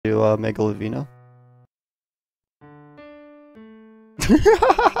to Megalovino.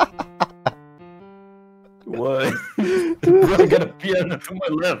 What? Bro, I got a piano to my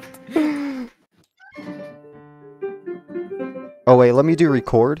left. Oh wait, let me do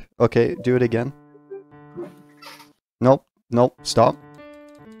record. Okay, do it again. Nope, nope, stop.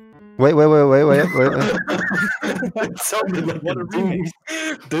 Wait. That sounded like What a a Doom.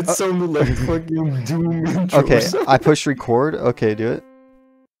 That sounded like fucking Doom intro. Okay, I pushed record. Okay, do it.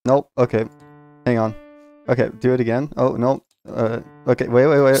 Nope. Okay, hang on. Okay, do it again. Oh no. Okay,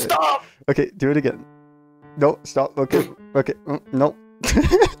 wait. Stop! Okay, do it again. No, stop. Okay, okay. Nope.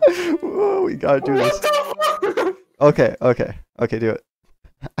 Whoa, we gotta do this. What the fuck? Okay, do it.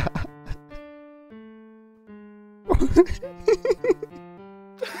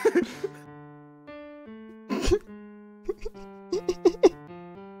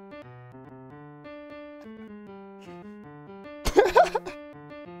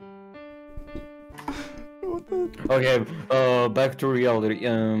 Okay, back to reality.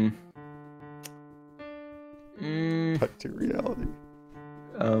 Back to reality.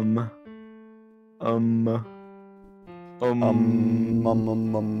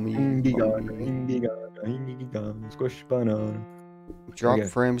 Squish banana. Drop Okay.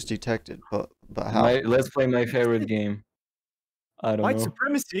 frames detected, but how? Let's play my favorite game. I don't White know.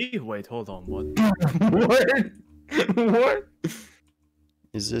 supremacy? Wait, hold on. What? What? What?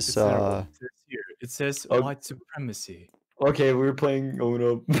 Is this It's there, what it says here. It says Oh. white supremacy. Okay, we're playing Own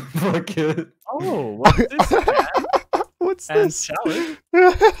Up. Fuck it. Oh, what's this? What's And this? challenge?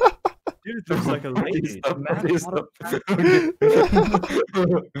 Dude, it looks like a lady. Stop, Man, okay, what stop.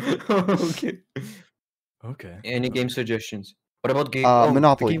 Okay. Okay. Any game suggestions? What about game?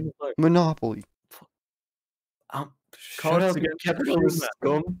 Monopoly. The game of life. Monopoly. Shut Cards up, Against capitalist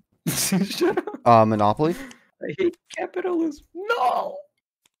scum. Shut up. Monopoly. I hate capitalism. No.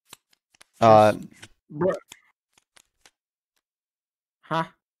 Bruh. Huh?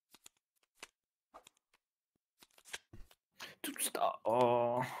 Dude, stop.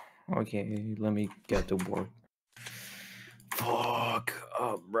 Oh. Okay, let me get the board. Fuck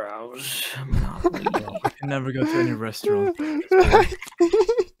up, browse. Monopoly. I can never go to any restaurant. That's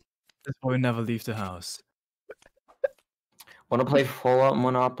why we never leave the house. Wanna play Fallout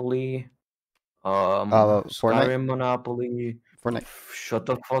Monopoly? Fortnite? Skyrim Monopoly. Fortnite. Shut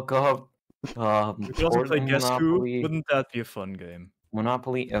the fuck up. We could also play Portland Guess Monopoly. Who. Wouldn't that be a fun game?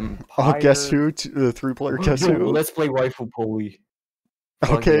 Monopoly Empire. Oh, guess who? The 3-player guess Yo, who? Let's play Waifu Poly.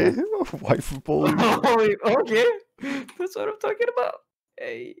 Fuck Okay, yeah. waifu bully. Okay, that's what I'm talking about.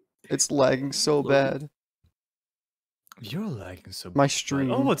 Hey. It's lagging so bad. You're lagging so My bad.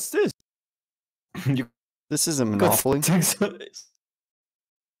 stream. Oh, what's this? You This isn't got Monopoly. sticks on it.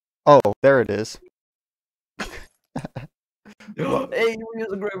 Oh, there it is. Hey,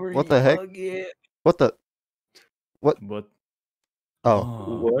 music library. What the heck? Fuck yeah. What the? What?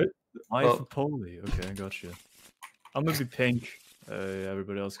 Oh, What? I Oh. for Poly. Okay, I got you. I'm gonna be pink.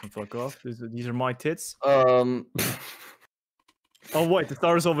 Everybody else can fuck off. These are my tits. Um. Oh wait, the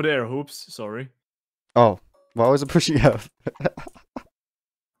star is over there. Oops, sorry. oh. Why was it pushing F?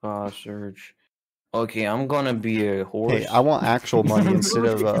 Search. Okay, I'm gonna be a horse. Hey, I want actual money instead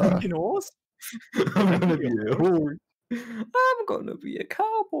of You know what? I'm gonna be a horse. I'm gonna be a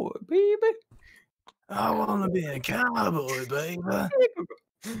cowboy, baby. I wanna be a cowboy, baby.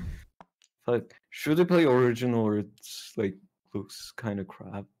 Like, should I play original or it's like looks kind of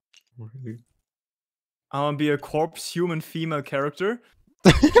crap? Really? I wanna be a corpse human female character.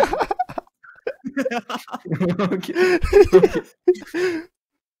 Okay.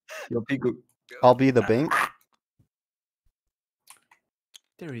 Yo, Peacook. I'll be the bank.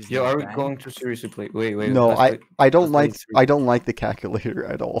 There is Yo, no are we bank. going to seriously play? Wait. No, let's I don't play like three. I don't like the calculator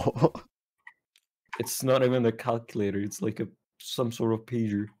at all. It's not even a calculator. It's like some sort of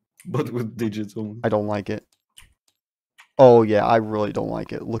pager, but with digits only. I don't like it. Oh yeah, I really don't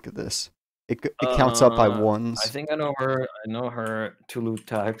like it. Look at this. It counts up by ones. I think I know her. I know her. Tulu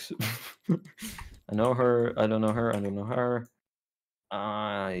tax. I know her. I don't know her. I don't know her.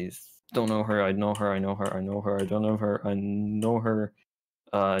 I don't know her. I know her. I know her. I know her. I don't know her. I know her.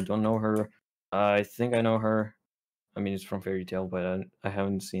 I don't know her. I think I know her. I mean, it's from Fairy Tale, but I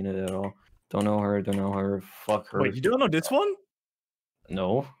haven't seen it at all. Don't know her. Don't know her. Fuck her. Wait, you don't know this one?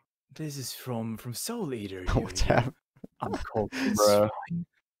 No, This is from Soul Eater. What's happening? I'm called bruh.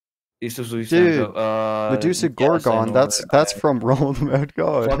 Isuzu Dude, Santo. Medusa yes, I Gorgon. know That's her. from Roll the Mad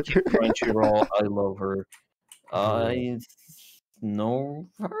God. Fuck you, Crunchyroll. I love her. I know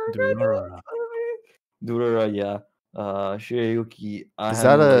her. Durara. Durara, yeah. Shirayuki. I Is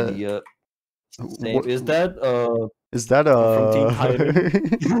have that no a- idea. Same. Is that Is that from Teen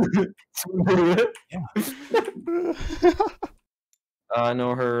Titans? I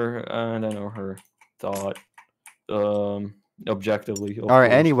know her, and I know her. Thought, objectively. Of All right.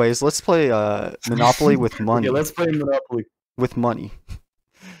 course. Anyways, let's play Monopoly with money. Okay, let's play Monopoly. With money.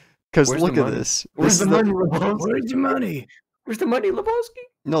 Because Where's look the at money? this. Where's This the is money, Lebowski? Where's the money? Where's the money, Lebowski?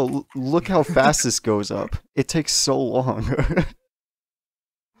 No, look how fast this goes up. It takes so long.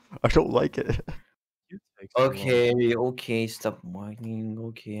 I don't like it. You take so long. Okay, stop whining.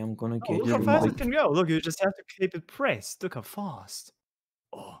 Okay, I'm gonna Oh, get look your how fast money. it can go. Look, you just have to keep it pressed. Look how fast.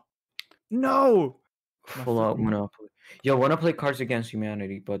 Oh. No! Full out Monopoly. Yo, wanna play Cards Against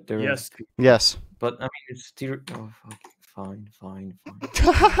Humanity, but there Yes. Yes. But I mean it's still fine.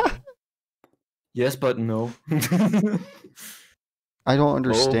 Yes, but no. I don't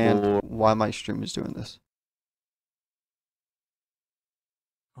understand boy. why my stream is doing this.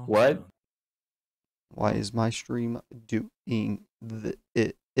 Oh, What? no. Why is my stream doing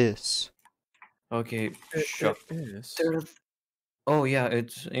this? Okay, It shut. is. Oh yeah,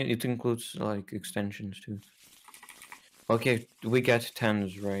 it includes like extensions too. Okay, we get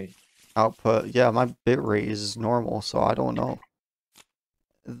 10s, right? Output. Yeah, my bitrate is normal, so I don't know.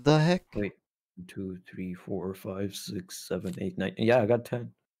 The heck? Wait, 2, 3, 4, 5, 6, 7, 8, 9. Yeah, I got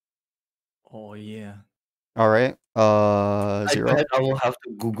 10. Oh, yeah. All right. I 0. bet I will have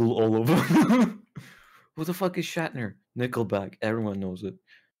to Google all of them. Who the fuck is Shatner? Nickelback. Everyone knows it.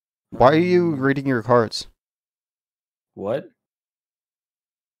 Why are you reading your cards? What?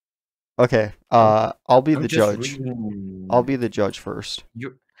 Okay. I'll be I'm the just judge. reading. I'll be the judge first.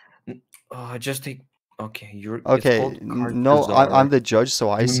 You're. Just take. Okay, you're. Okay. It's called Card No, Bazaar. I'm the judge, so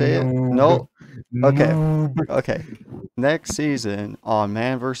I say it. No. Okay. Noob. Okay. Next season on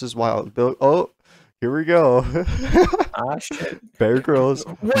Man vs. Wild. Oh, here we go. Ah shit. Bear Grylls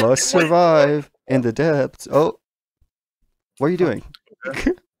What? must survive in the depths. Oh, what are you doing?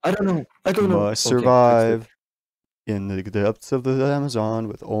 I don't know. I don't know. Must Okay, fix it. survive in the depths of the Amazon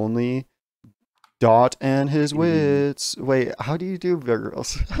with only Dot and his wits. Wait, how do you do Bear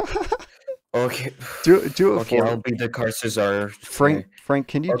Grylls? Okay. do it Okay, for I'll me. be the Caesar. Frank,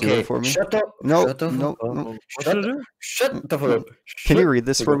 can you do Okay, it for me? shut up. No, Shut the fuck no, up. no. What should I do? Shut the fuck up. Can you Shut read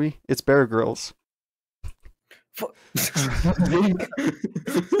this the for fuck me? It's Bear Grylls. up.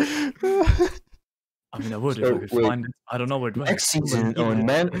 I mean, I would So, if I could wait. find it. I don't know where it went. Next season Even on if-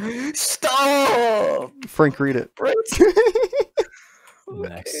 Man. Stop! Frank, read it.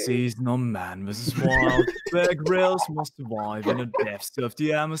 Next season on Man vs. Wild, Bear Grylls must survive in the depths of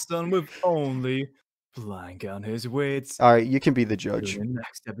the Amazon with only blank on his wits. All right, you can be the judge. During the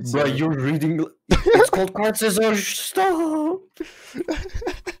next Bro, episode. you're reading. It's called Card Scissor. Stop!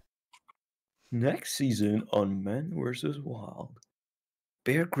 Next season on Man vs. Wild,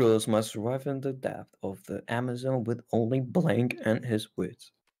 Bear Grylls must survive in the depth of the Amazon with only blank and his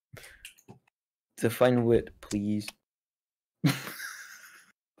wits. Define wit, please.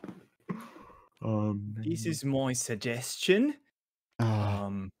 This is my suggestion.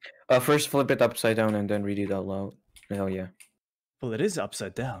 Ah, First flip it upside down and then read it out loud. Hell yeah. Well, it is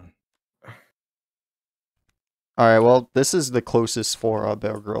upside down. all right, well, this is the closest for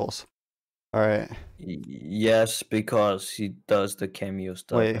Bear Grylls. All right. Yes, because he does the cameo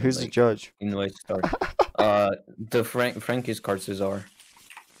stuff. Wait, and, who's the like, judge? invite star. The Frankie's Card Scissor.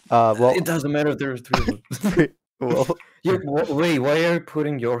 Well, It doesn't matter if there's 3 of them. well, Yeah, wait, why are you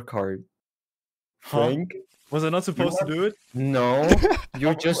putting your card? Huh? Frank? Was I not supposed to do it? No,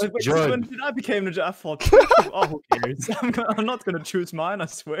 you're just Wait, judge. when did I became the judge? I thought, oh, who cares? I'm not gonna choose mine, I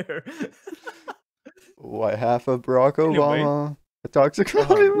swear. what half of Barack Anyway. Obama? A toxic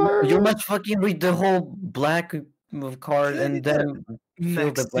Uh-huh. environment? You must fucking read the whole black card and then fill the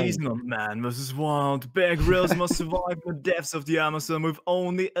Next blank. season on Man vs. Wild, Bear Grylls must survive the depths of the Amazon with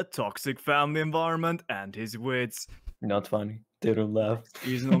only a toxic family environment and his wits. Not funny. They don't laugh.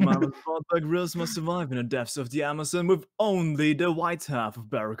 Season on Man vs. Wild, Bear Grylls must survive in the depths of the Amazon with only the white half of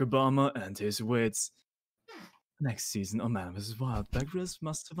Barack Obama and his wits. Next season on Man vs. Wild, Bear Grylls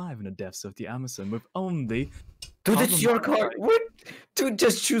must survive in the depths of the Amazon with only... Dude, it's your card. What? Dude,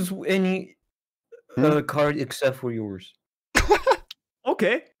 just choose any card except for yours.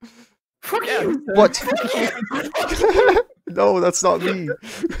 Okay. Fuck Yeah. you. What? No, that's not me.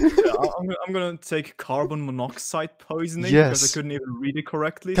 I'm gonna take carbon monoxide poisoning because Yes. I couldn't even read it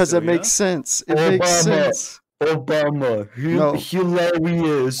correctly. Because so it makes sense. It makes Obama. sense. Obama. No.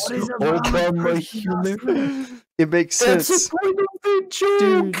 Hilarious. What is Obama Obama? hilarious. It makes That's sense. the point of the joke.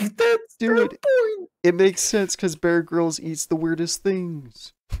 Dude, That's dude. the point. It makes sense because Bear Grylls eats the weirdest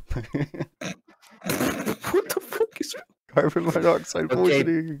things. What the fuck is Carbon monoxide Okay.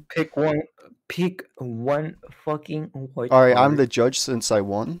 poisoning. pick one fucking white All right, I'm card. the judge since I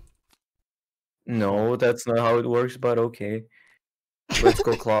won. No, that's not how it works, but okay. Let's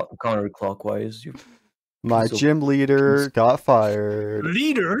go counterclockwise. You My piece of gym leader got fired.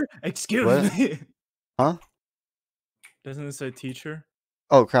 Leader? Excuse What? me. Huh? Doesn't it say teacher?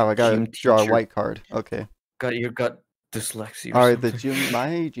 Oh crap! I gotta Gym draw a teacher. white card. Okay. You got dyslexia or All right, something.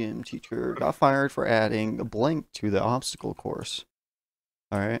 my gym teacher got fired for adding a blank to the obstacle course.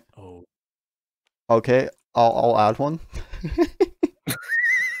 All right. Oh. Okay, I'll add one.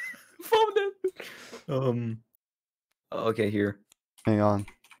 Found it. Okay, here. Hang on.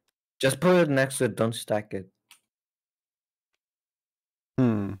 Just put it next to it. Don't stack it.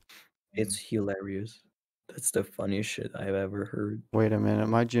 It's hilarious. That's the funniest shit I've ever heard. Wait a minute.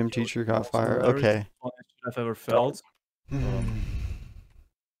 My gym teacher got fired. Hilarious, Okay. funniest shit I've ever felt. Did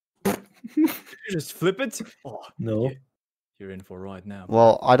you just flip it? Oh No. You're in for right now.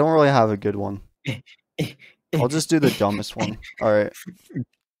 Well, I don't really have a good one. I'll just do the dumbest one. All right.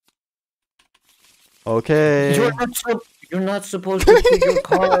 Okay. You're not supposed to pick your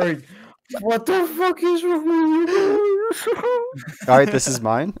card. What the fuck is wrong with you? All right, this is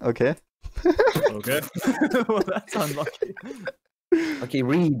mine. Okay. Okay. Well, that's unlucky. Okay,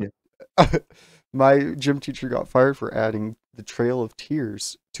 read. My gym teacher got fired for adding the Trail of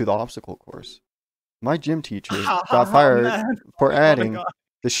Tears to the obstacle course. My gym teacher got fired for adding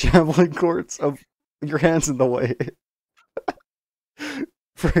the shambling courts of your hands in the way.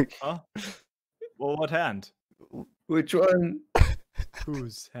 Frick. Huh? Well, what hand? Which one?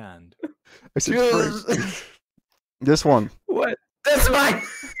 Whose hand? I said frick. This one. What? That's mine.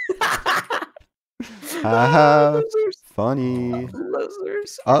 Haha. Losers. Funny.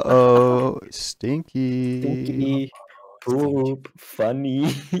 Losers. Uh-oh. Stinky. Stinky. Poop.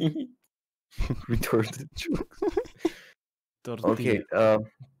 Funny. Retarded jokes. Okay.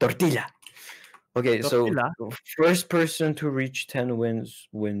 Tortilla. Okay, Tortilla? so first person to reach 10 wins,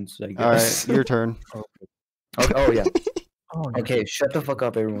 I guess. Alright, your turn. Okay. Oh, yeah. Oh, Okay, shut the fuck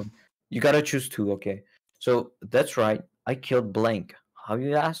up, everyone. You gotta choose two, okay? So, that's right. I killed blank. How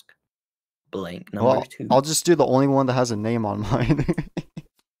you ask? Blank number Well, 2. I'll just do the only one that has a name on mine.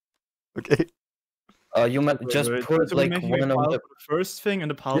 Okay. You might just put so we're like making one a of pile the... for the first thing and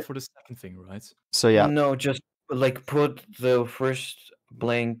a pile for the second thing, right? So yeah, No, just like put the first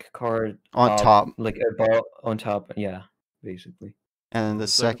blank card on up, top, like about on top. Yeah, basically. and then the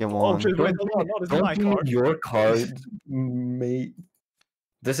second Oh, one. shit, wait, hold on. No, this is Don't my do card. your card, mate.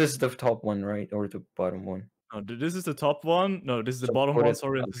 This is the top one, right? Or the bottom one? No, this is the top one. No, this is the So bottom put one. it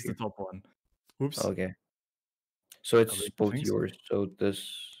Sorry, up this is here. the top one. Oops. Okay. So it's read the both things. yours. So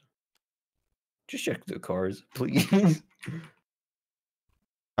this... Just check the cards, please.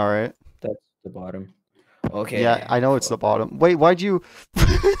 Alright. That's the bottom. Okay. Yeah, I know it's the bottom. Wait, why'd you...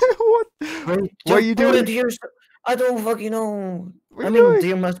 What? Wait, What are you put doing? it here. I don't fucking know. What are I you mean, doing?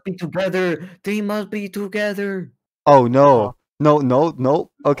 they must be together. They must be together. Oh, no. No, no,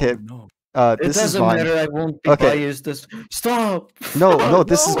 no. Okay. Oh, no. It This is doesn't mine. matter. I won't be Okay. biased. Stop. No, no,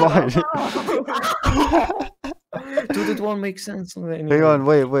 this is mine. Dude, it won't make sense. Hang on,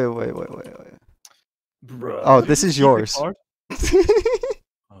 wait. Bruh. Oh, this is Keep the yours. card.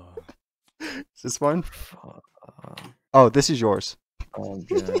 Is this one? Fuck. Oh, this is yours.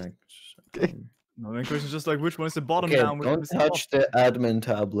 Objects. Okay. No, main question is just like, which one is the bottom Okay, down? Which one don't is the top? touch the admin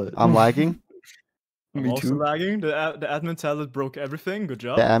tablet. I'm lagging. I'm Me also too. lagging. The admin tablet broke everything. Good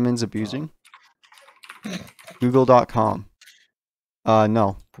job. The admin's abusing. Google.com.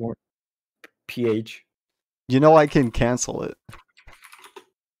 No. Poor PH. You know I can cancel it.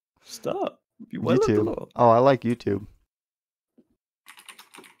 Stop. YouTube. Oh, I like YouTube.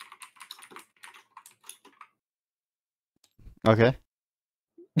 Okay.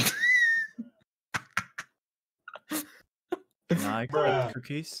 Can I collect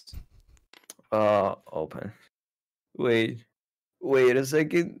cookies? Open. Wait a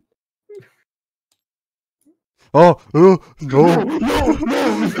second. Oh, no.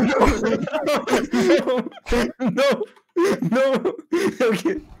 No.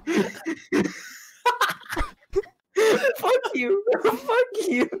 Okay. Fuck you. Fuck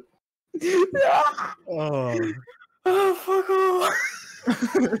you. Oh. Oh, fuck off.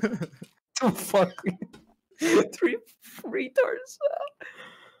 Oh, fuck. 3 retards.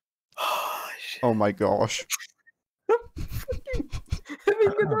 Oh, shit. Oh my gosh.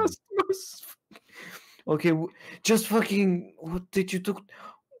 Okay, just fucking... What did you do?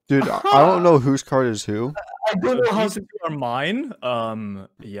 Dude, I don't know whose card is who. I don't know how These to... two are mine.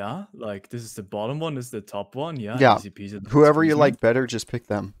 Yeah, like this is the bottom one, this is the top one. Yeah, Yeah, easy peasy. Whoever you squeezy. like better, just pick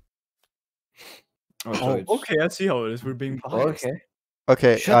them. Oh, so Oh, it's- okay, I see how it is. We're being biased. Okay.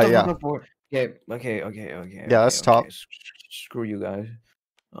 Okay, Shut the yeah. fuck up, boy. Okay. Yeah, that's top. Screw you guys.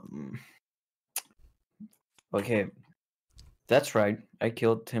 Okay, that's right. I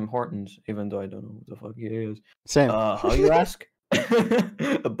killed Tim Hortons, even though I don't know who the fuck he is. Same. How you ask?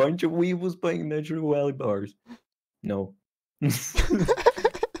 A bunch of weevils playing natural valley bars. No.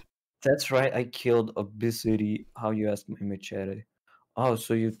 That's right. I killed obesity. How you ask my machete? Oh,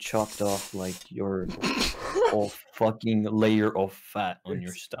 so you chopped off like your whole fucking layer of fat on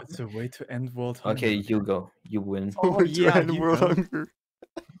your stomach. It's a way to end world hunger. Okay, you go. You win. Oh yeah, And you world go. hunger.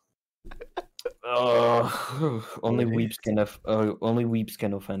 Only Wait. weeps can only weeps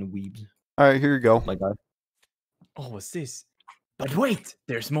can offend weebs. All right, here you go. My God. Oh, what's this? But wait,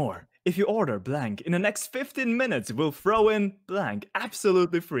 there's more. If you order blank in the next 15 minutes, we'll throw in blank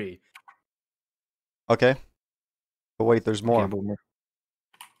absolutely free. Okay. But wait, there's more. Okay, boomer.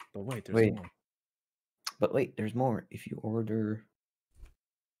 But wait, there's more. But wait, there's more. If you order.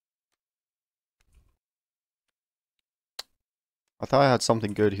 I thought I had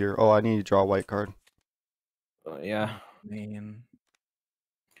something good here. Oh, I need to draw a white card. Yeah. Man.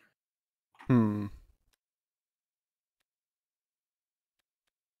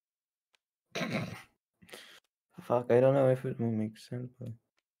 Fuck, I don't know if it will make sense, but.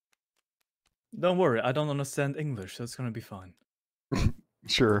 Don't worry, I don't understand English, so it's gonna be fine.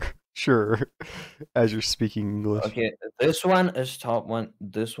 Sure. As you're speaking English. Okay, this one is top one.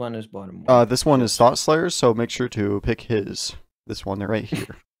 This one is bottom one. This one is Thought Slayer, so make sure to pick his. This one right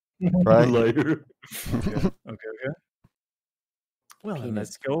here. Right? Later. Okay. Well, then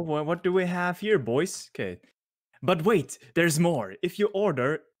let's go. What do we have here, boys? Okay. But wait, there's more. If you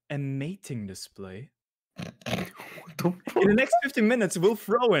order a mating display, in the next 15 minutes, we'll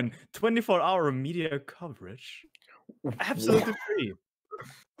throw in 24-hour media coverage. Absolutely free.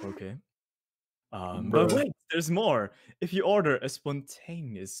 Okay. But wait, there's more. If you order a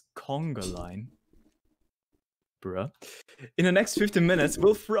spontaneous conga line, in the next 15 minutes,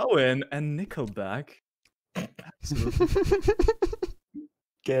 we'll throw in a Nickelback. Absolutely.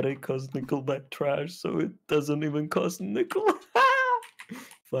 Get it? Cause Nickelback trash, so it doesn't even cost nickel.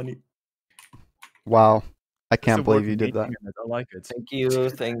 Funny. Wow. I can't believe you did that. I like it. Thank you.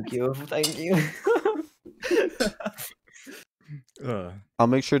 I'll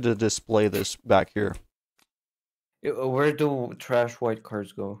make sure to display this back here. Where do trash white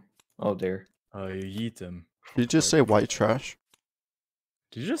cards go? Oh, there. You eat them. Did you just say white trash?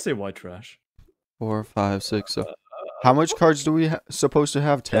 Did you just say white trash? 4, 5, 6. How much cards do we supposed to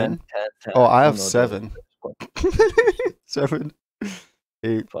have? 10? 10. Oh, I have 7. 7,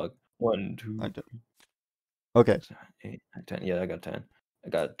 8. Fuck. 1, 2. 9, 10. Okay. 8, 9, 10. Yeah, I got 10. I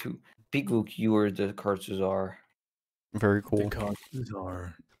got 2. Peacook, you are the cards are. Very cool. The cards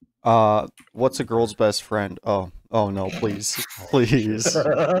are. What's a girl's best friend? Oh no, please. Please.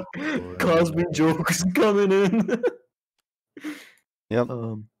 Cosby jokes coming in. Yep.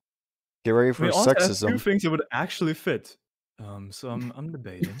 Get ready for sexism. Two things that would actually fit. So I'm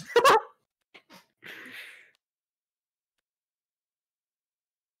debating.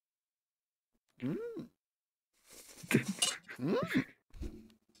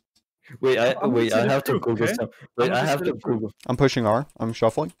 Wait, I have to Google stuff. Wait, I have to Google. I'm pushing R. I'm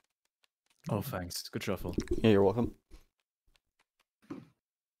shuffling. Oh, thanks. Good shuffle. Yeah, you're welcome.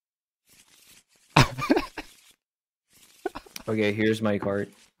 Okay, here's my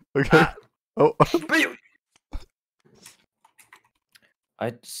card. Okay. Oh.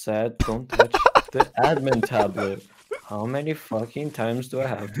 I said don't touch the admin tablet. How many fucking times do I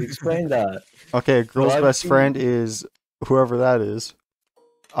have to explain that? Okay, a girl's best friend is whoever that is.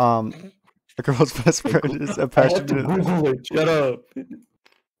 A girl's best friend is a passionate. Google it. Shut up.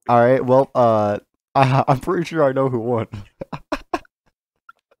 All right. Well, I'm pretty sure I know who won.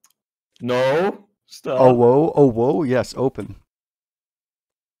 No. Stop. Oh whoa. Yes, open.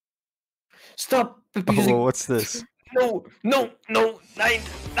 Stop. Oh, what's this? No. 9.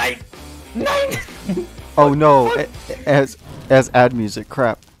 Oh no, as ad music.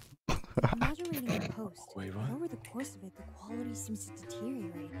 Crap. Moderating the post. Wait, what? Over the course of it, the quality seems to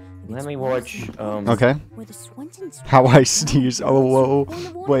deteriorate. Let me watch. Okay. Where the Swentons How I sneeze. Oh whoa.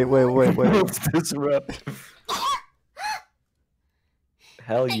 Wait. What's this rap?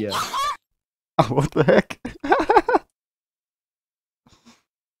 Hell yeah. Oh, what the heck?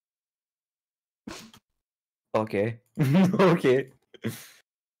 Okay. Okay.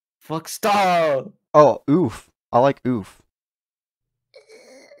 Fuck, stop. Oh, oof. I like oof.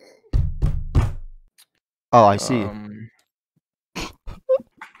 Oh, I see.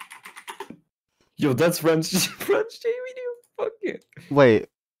 Yo, that's French Jamie, dude. Fuck it. Wait.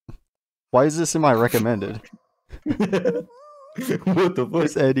 Why is this in my recommended? What the fuck?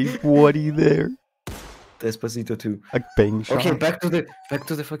 Is anybody there? Despacito 2. A bang shot. Okay, back to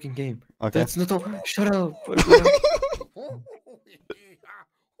the fucking game. Okay. That's not all. Shut up.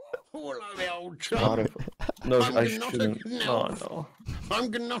 Not a, no, I shouldn't. No, no.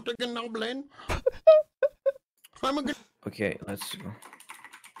 I'm not a goblin. I'm a Okay, let's go.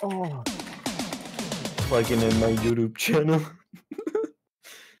 Oh, Plugging in my YouTube channel.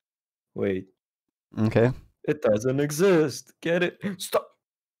 Wait, Okay. it doesn't exist. Get it? Stop.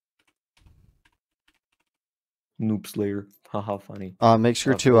 Noob Slayer. Haha, funny. Make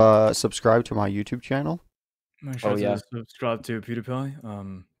sure Okay. to subscribe to my YouTube channel. make sure Oh, yeah. to subscribe to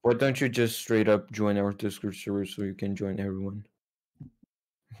PewDiePie. Why don't you just straight up join our Discord server so you can join everyone?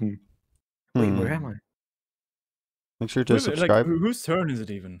 Wait, where am I? Make sure to wait a minute, subscribe. whose turn is it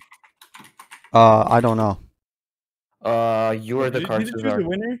even? I don't know. You are the Did you cards choose the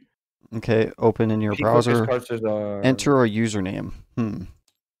winner? Okay, open in your Peacook browser. cards are... Enter a username.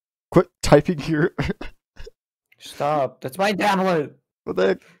 Quit typing here. Stop. That's my tablet. What the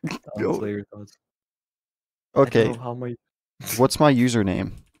heck? Don't Go. say your thoughts. I don't Okay, know how my... what's my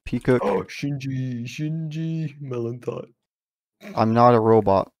username? Peacook. Oh, Shinji Melantot. I'm not a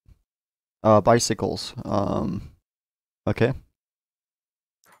robot. Bicycles. Okay.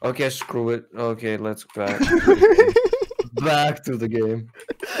 Okay, screw it. Okay, let's back. Back to the game.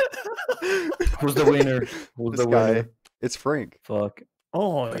 Who's the winner? Who's This the guy. winner? It's Frank. Fuck.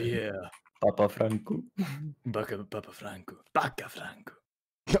 Oh yeah, Papa Franco. Papa Franco, Bacca Franco.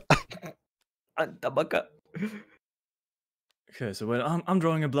 Antabaca. Okay, so wait, I'm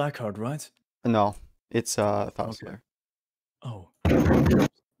drawing a black card, right? No, it's Thousler. Oh,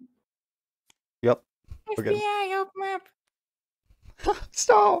 Yep. Okay. FBI up map.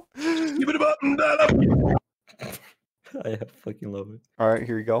 Stop. give it a button, dial I fucking love it. All right,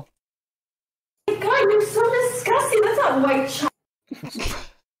 here you go. God, you're so disgusting. That's not white chocolate.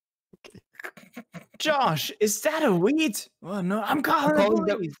 Josh, is that a weed? Oh no, I'm calling calling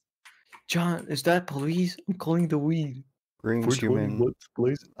the the- police. John, is that police? I'm calling the weed. Greetings, human.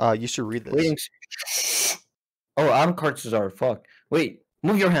 Please? You should read this. Greetings. Oh, I'm Cesar. Fuck. Wait,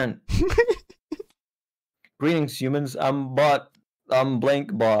 move your hand. Greetings, humans. I'm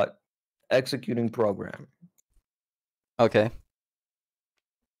blank bot. Executing program. Okay.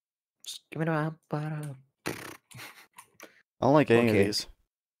 Just give it a I don't like any Okay. of these.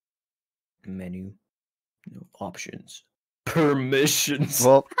 menu. No options. Permissions.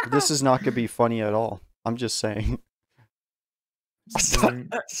 Well, this is not gonna be funny at all. I'm just saying.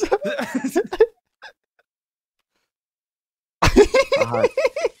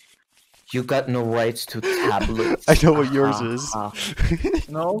 You got no rights to tablets. I know what yours is.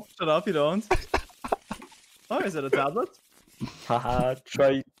 No, shut up, you don't. Oh, is it a tablet? Haha,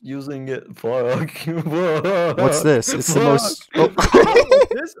 try using it. Fuck. What's this? It's the most. Oh.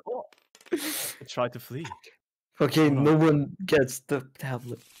 This? Oh. I tried to flee. Okay, Oh, no. no one gets the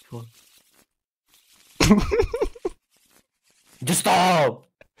tablet. Fuck. Just stop!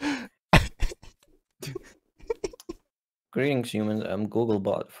 Greetings, human. I'm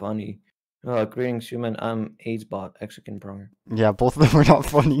Googlebot. Funny. Greetings, human. I'm AIDSbot. Mexican program. Yeah, both of them are not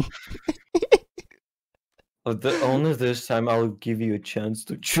funny. Only this time I'll give you a chance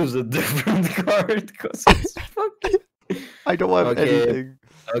to choose a different card because it's fucking. I don't have Okay. anything.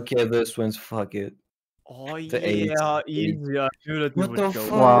 Okay, this one's fuck it. Oh The AIDS. yeah, easy. I knew that you What would the go.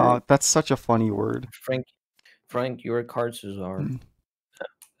 fuck? Wow, that's such a funny word. Frank, your cards are Mm.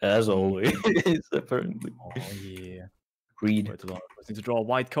 as always. Apparently. Oh yeah. Read. Wait, hold on. I need to draw a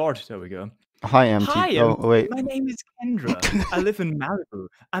white card. There we go. Hi, MT. Hi, Oh, wait. my name is Kendra. I live in Malibu.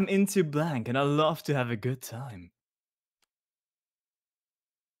 I'm into blank, and I love to have a good time.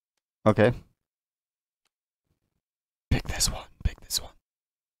 Okay. Pick this one. Pick this one.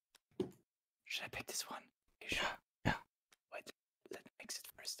 Should I pick this one? You sure? Yeah. Wait, let me mix it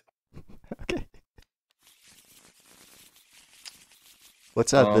first. Okay.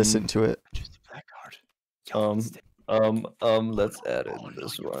 Let's add this into it. Just a black card. Let's add in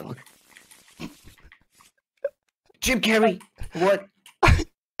this one. Jim Carrey. What?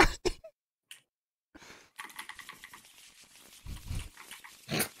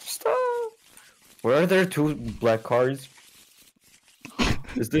 Stop. Were there two black cards?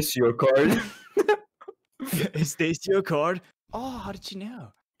 Is this your card? Is this your card? Oh, how did you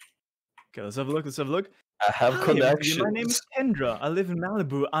know? Okay, let's have a look. Let's have a look. I have Hi, everybody, connections. my name is Kendra. I live in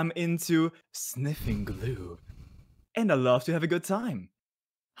Malibu. I'm into sniffing glue. And I love to have a good time.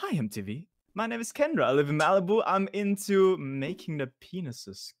 Hi, MTV. My name is Kendra. I live in Malibu. I'm into making the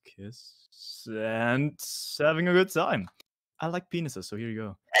penises kiss and having a good time. I like penises, so here you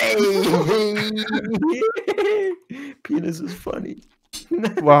go. Hey! Penis is funny.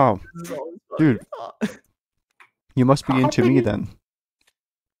 Wow, This is always funny. dude, you must be into me then.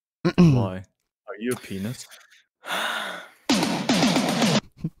 Why? Are you a penis?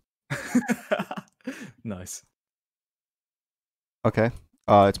 Nice. Okay,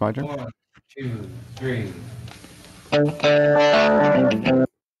 it's my turn. 1, 2, 3.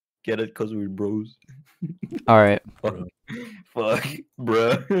 Get it? Because we're bros. All right. Fuck. Fuck,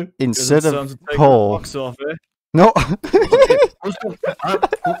 bruh. Instead Time of to take the coal, box off, eh? no.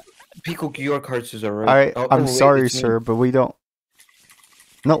 Peacook, your cards is All alright. right, I'm sorry, sir, but we don't.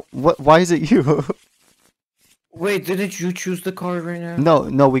 No, what? Why is it you? Wait, didn't you choose the card right now?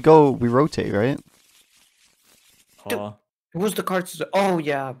 No, we rotate, right? Huh. Who's the cards? Oh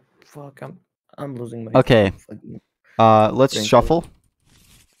yeah. Fuck, I'm losing my. Okay. fucking Let's Thank you. shuffle.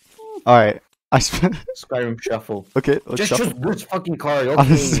 All right, I spent. Skyrim shuffle. Okay, let's Just shuffle. choose this fucking card. Okay,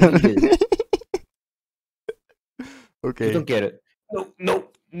 read it. You Okay, don't get it. No.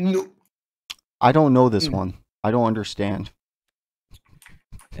 I don't know this one. I don't understand.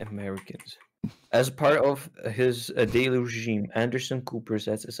 Americans. As part of his daily regime, Anderson Cooper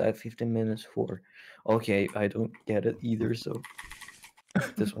sets aside 15 minutes for. Okay, I don't get it either. So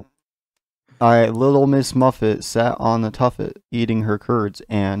this one. All right, Little Miss Muffet sat on the tuffet, eating her curds,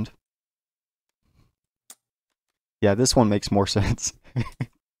 and yeah, this one makes more sense.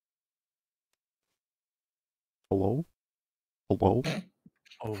 Hello? Hello?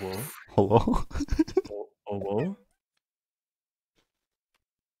 Oh, whoa. Hello? Oh, whoa.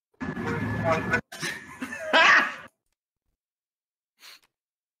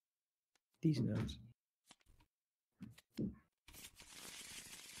 These notes.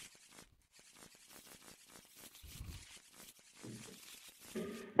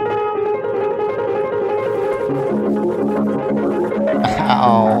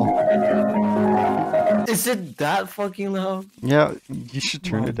 Ow. Is it that fucking loud? Yeah, you should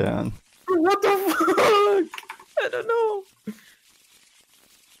turn it down. What the fuck? I don't know.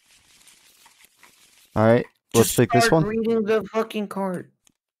 All right, let's Just pick this start one. reading the fucking card.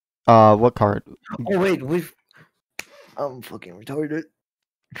 What card? Oh wait, I'm fucking retarded.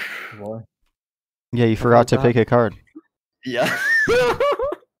 What? Yeah, you forgot to pick a card. Yeah.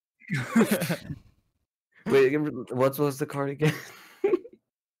 Wait, what was the card again?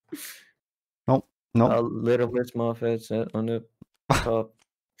 Nope. Little Miss Muffet sat on the top,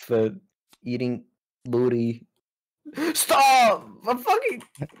 fed, eating booty. Stop! I'm fucking.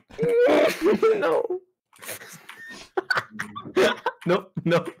 No. No.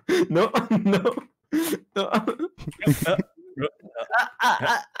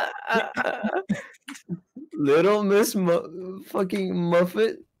 Little Miss fucking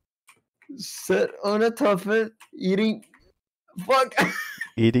Muffet sat on a tuffet eating. Fuck.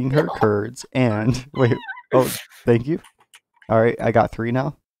 Eating her curds and wait. Oh, thank you. All right, I got 3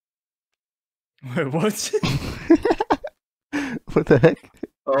 now. Wait, what? What the heck?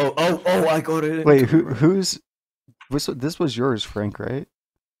 Oh! I got it. Wait, who's? This was yours, Frank, right?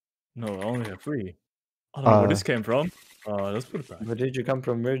 No, I only have 3. I don't know where this came from. Let's put it back. Where did you come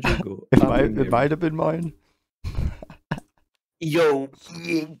from? Where'd you go? It might have been mine. Yo,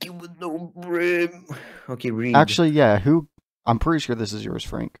 Yankee with no brim. Okay, read. Actually, yeah. I'm pretty sure this is yours,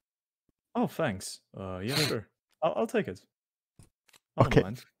 Frank. Oh, thanks. Yeah, sure. I'll take it. I don't Okay.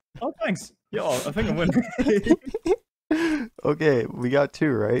 mind. Oh, thanks. Yo, I think I'm winning. Okay, we got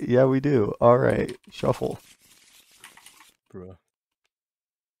 2, right? Yeah, we do. All right, shuffle. Bro.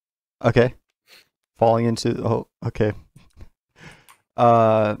 Okay. Falling into. Oh, okay.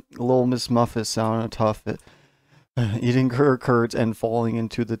 Little Miss Muffet sounded tough at eating her curds and falling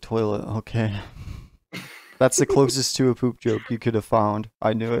into the toilet. Okay. That's the closest to a poop joke you could have found.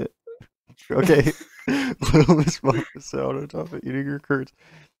 I knew it. Okay. Little Miss Muffet sounded tough at eating her curds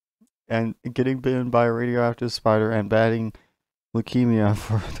and getting bitten by a radioactive spider and batting leukemia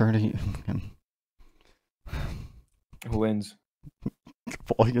for 30. Who wins?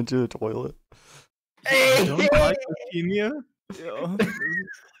 Falling into the toilet. I don't like leukemia. Yo.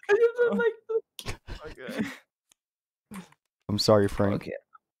 I don't like Okay. I'm sorry, Frank. Okay,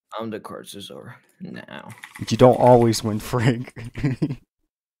 I'm the card scissor now. You don't always win, Frank.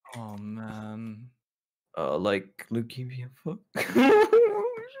 Oh man. Like leukemia. Fuck.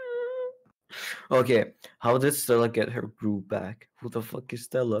 Okay, how did Stella get her groove back? Who the fuck is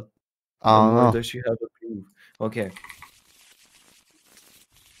Stella? I don't Or know. does she have a groove? Okay.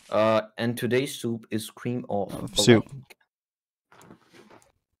 And today's soup is cream of Soup.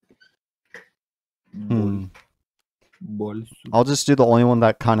 Bol soup. I'll just do the only one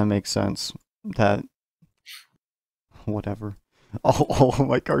that kind of makes sense. That Whatever. All of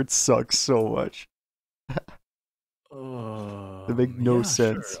my cards suck so much. They make no yeah,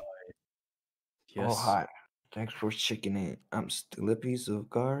 sense. Sure. Oh, Yes. hi. Thanks for checking in. I'm still a piece of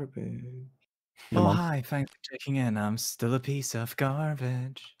garbage. Your Oh, mom. hi. Thanks for checking in. I'm still a piece of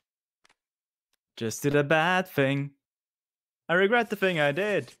garbage. Just did a bad thing. I regret the thing I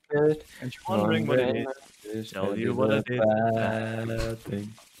did. And you're wondering what it is. Tell you what I did. Bad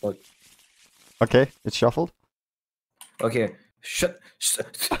thing. Fuck. Okay, it's shuffled. Okay. Shut.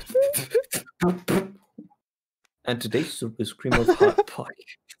 And today's soup is cream of hot pie.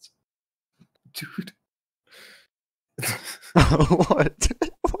 Dude. What?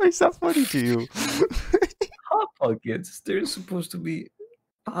 Why is that funny to you? Hot pockets. They're supposed to be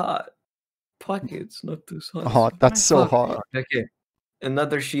hot pockets, not this hot. Hot. That's so hot. Okay.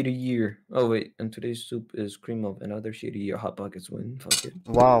 Another shitty year. Oh wait, and today's soup is cream of another shitty year. Hot pockets win. Fuck it.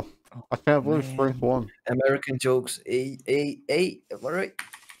 Wow. I can't believe man. Frank won. American jokes. Am I right?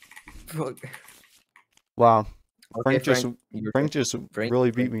 Fuck. Wow. Okay, Frank just Frank-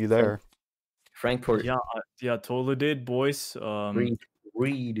 really beat me there. Frankfurt. Yeah, totally did, boys.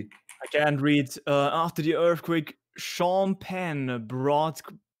 Read. I can't read. After the earthquake, Sean Penn brought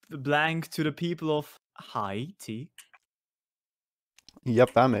blank to the people of Haiti.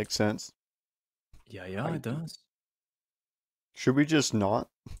 Yep, that makes sense. Yeah, Haiti. it does. Should we just not?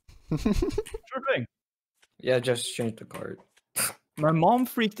 Sure thing. Yeah, just change the card. My mom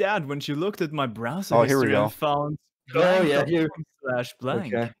freaked out when she looked at my browser Oh, here we history go. and found Oh, yeah, here. /blank.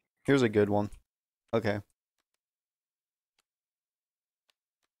 Okay. Here's a good one. Okay.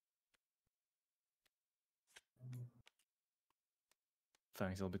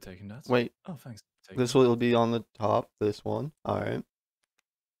 Thanks, I'll be taking that. Wait, Oh, thanks. Take this that. will be on the top. This one. All right.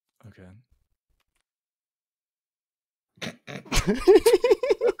 Okay.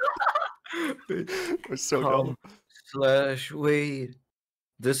 We're so dumb. / wait.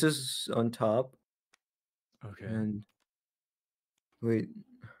 This is on top. Okay. And wait.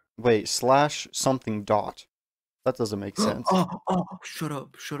 Wait, slash something dot. That doesn't make sense. Oh, shut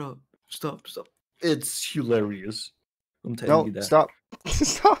up. Stop. It's hilarious. I'm telling No, you that. stop.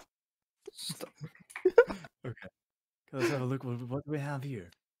 Stop. Let's have a look. What do we have here?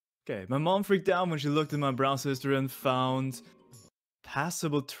 Okay, my mom freaked out when she looked at my browser history and found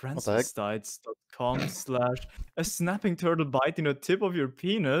passabletransvestites.com / a snapping turtle biting the tip of your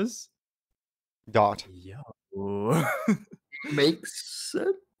penis. Dot. Yo. Makes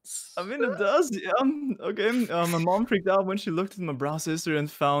sense. I mean, it does. Yeah. Okay. My mom freaked out when she looked at my browser history and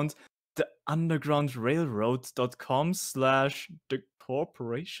found the undergroundrailroad.com / the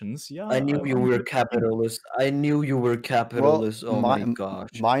corporations. Yeah. I knew you were capitalist. Well, Oh my gosh.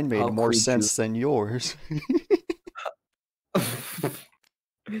 mine made How more could you? sense than yours.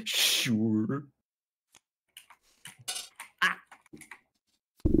 Sure.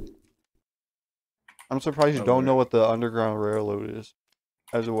 I'm surprised you don't know what the Underground Railroad is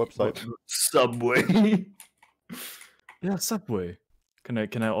as a website. Subway. Yeah, Subway. Can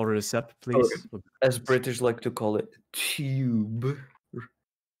I order a sep, please? As British like to call it, tube.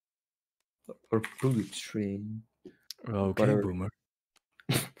 Or bullet train. Okay, whatever. boomer.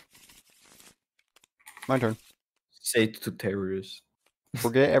 My turn. Say it to terrorists.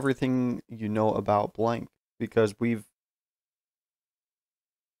 Forget everything you know about blank because we've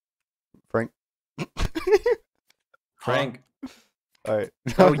Frank. Frank. All right.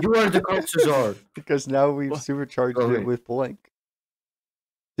 Oh, you are the Cesar. Because now we've What? supercharged Oh, it wait. with blank.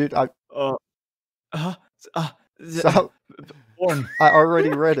 Dude, I stop. Born. I already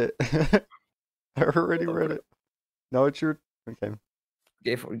read it. I already read it. Now it's your okay.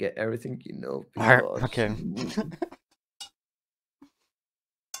 Okay, forget everything you know. Alright, because- okay.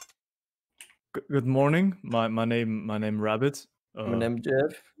 Good morning. My name Rabbit. My name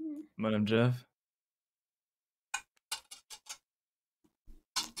Jeff. My name Jeff.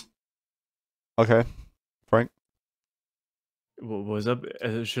 Okay. Frank. What was up?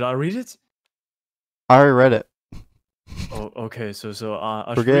 Should I read it? I already read it. Oh, okay. So I should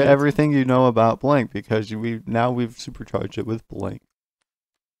read Forget it? everything you know about blank because we've supercharged it with blank.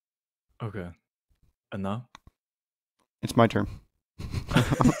 Okay. And now? It's my turn.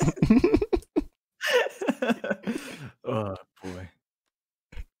 Oh boy.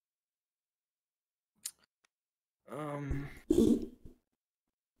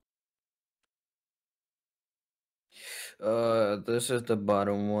 This is the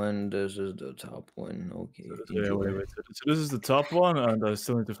bottom one. This is the top one. Okay. Yeah, enjoy. wait. So this is the top one, and I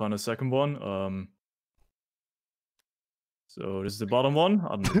still need to find a second one. So this is the bottom one.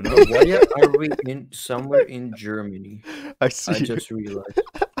 I don't even know. Why are we somewhere in Germany? I see. I just realized.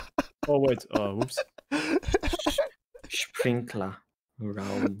 Oh wait. Whoops. Sprinkler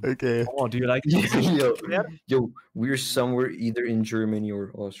around. Okay. Oh, do you like Yo, we're somewhere either in Germany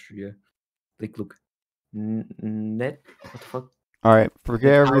or Austria. Like, look, net. What the fuck? All right.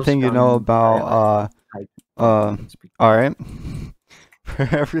 Forget everything you know about. All right. For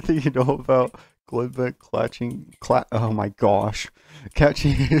everything you know about Glenbeck oh my gosh,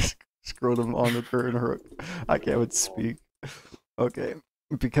 catching his scrotum on the curtain hook. I can't even speak. Okay,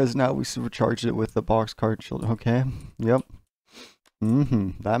 because now we supercharged it with the boxcar children. Okay, yep.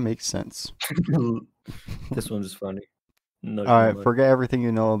 That makes sense. This one's just funny. All right, forget everything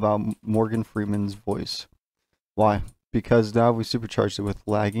you know about Morgan Freeman's voice. Why? Because now we supercharged it with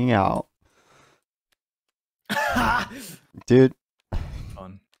lagging out. Dude.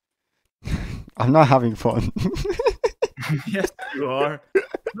 Fun. I'm not having fun. Yes, you are.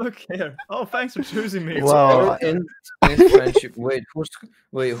 Look here. Oh, thanks for choosing me. Well, in friendship. Wait,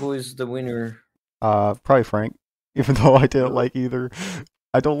 who is the winner? Probably Frank. Even though I didn't like either.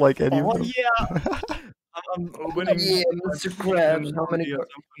 I don't like any of them. Yeah. I'm winning. Yeah, Mr. Krabs. How many?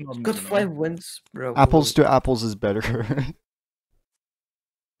 Got 5 wins, bro. Apples to apples is better.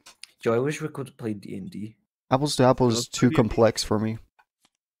 Yo, I wish we could play D&D. Apples to apples is too complex for me.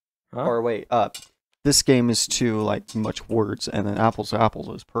 Huh? Or wait, this game is too like much words, and then apples to apples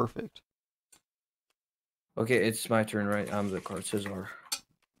is perfect. Okay, it's my turn, right? I'm the card scissor.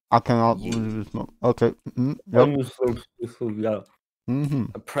 I cannot lose. Okay. Yeah.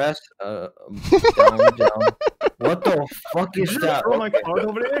 Press down. What the fuck is that? Throw my card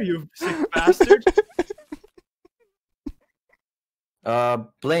over there, you sick bastard.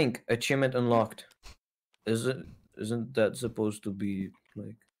 Blank achievement unlocked. Isn't that supposed to be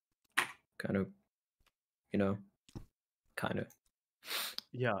like kind of, kind of?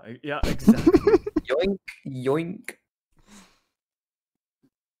 Yeah, exactly. Yoink, yoink.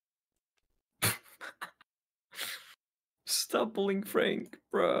 Stop bullying Frank,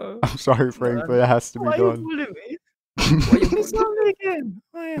 bro. I'm sorry, Frank, but it has to be done. Why it's only a game.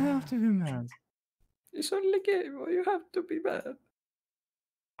 Why you have to be mad? It's only a game. Why you have to be mad?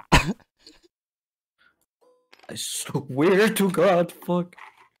 I swear to God, fuck.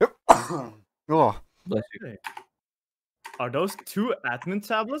 Oh. Bless you. Hey. Are those 2 admin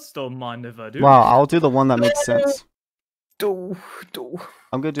tablets? Don't mind if I do. Wow, I'll do the one that makes sense. Do.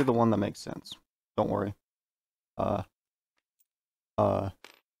 I'm gonna do the one that makes sense. Don't worry.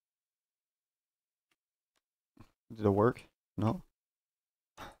 Did it work? No?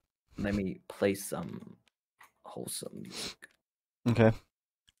 Let me play some wholesome music. Okay.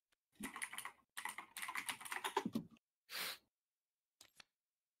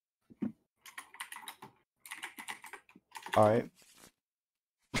 Alright.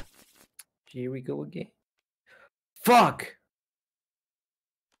 Here we go again. Fuck!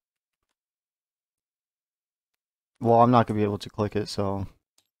 Well, I'm not gonna be able to click it, so...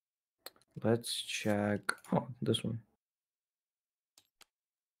 Let's check. Oh, this one.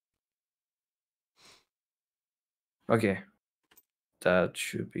 Okay. That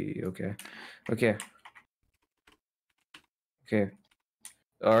should be okay. Okay.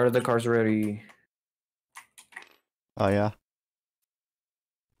 Are the cards ready? Oh, yeah.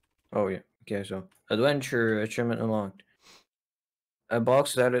 Oh, yeah. Okay, so adventure achievement unlocked. A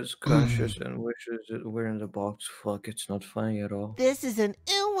box that is conscious and wishes it were in the box. Fuck, it's not funny at all. This is an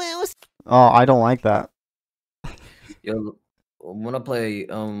ill-will. Oh, I don't like that. Yo, I wanna play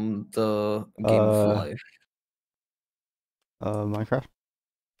the game of life. Minecraft?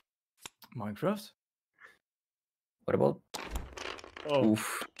 Minecraft? What about? Oh,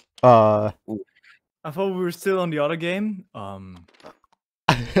 Oof. I thought we were still on the other game.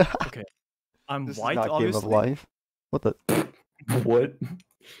 Okay. I'm This white, is not obviously. Game of Life. What the? What?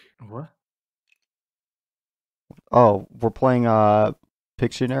 What? Oh, we're playing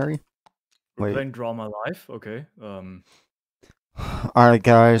Pictionary. We're Wait. playing Draw My Life. Okay. Alright,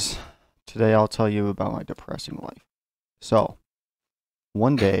 guys. Today I'll tell you about my depressing life. So,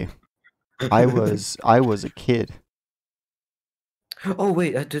 one day, I was a kid. Oh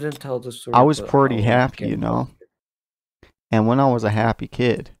wait, I didn't tell the story. I was about pretty how I happy, became you know. And when I was a happy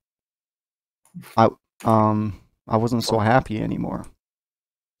kid, I wasn't so happy anymore.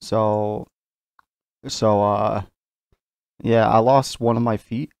 So yeah, I lost one of my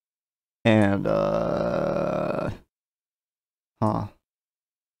feet, and what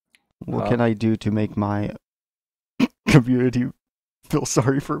can I do to make my community feel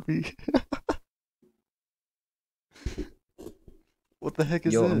sorry for me? What the heck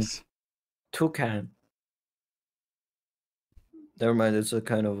is this? Toucan. Never mind, it's a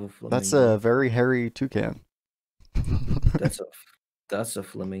kind of a flamingo. That's a very hairy toucan. That's a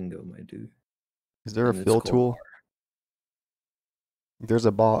flamingo, my dude. Is there a And it's fill called tool? There's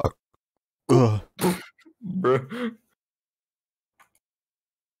a bot. Ugh. Bro.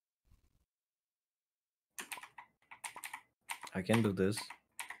 I can do this.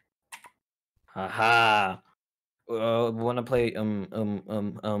 Haha. Wanna play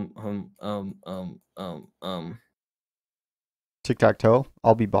Tic-tac-toe.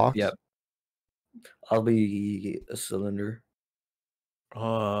 I'll be box. Yep. I'll be a cylinder.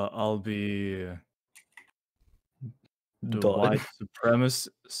 I'll be the Dot. white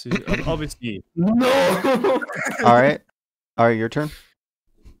supremacist. I'll be C. No. All right. All right, your turn.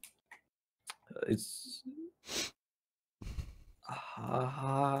 It's.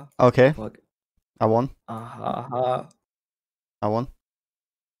 Okay, Fuck. I won. I I won.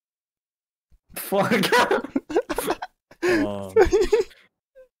 Fuck.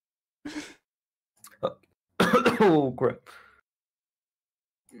 Oh crap.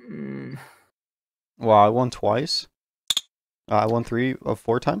 Wow, I won twice. I won 3 of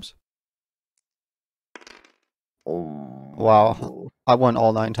 4 times. Oh. Wow, I won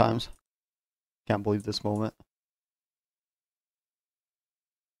all 9 times. Can't believe this moment.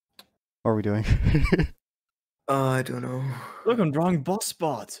 What are we doing? I don't know. Look, I'm drawing boss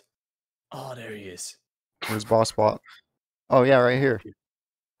bot. Oh, there he is. Where's boss bot? Oh yeah, right here.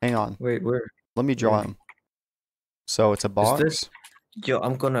 Hang on. Wait, where? Let me draw Where? him. So it's a box. this- Yo,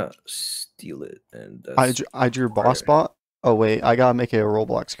 I'm gonna steal it, and that's I drew boss bot. Oh wait, I gotta make it a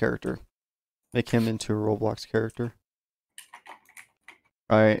Roblox character. Make him into a Roblox character.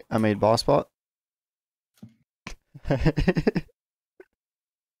 Alright, I made boss bot.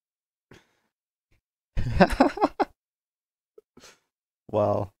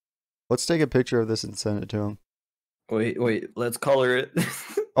 Wow. Let's take a picture of this and send it to him. Wait, let's color it.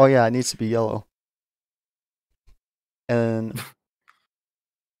 Oh yeah, it needs to be yellow. And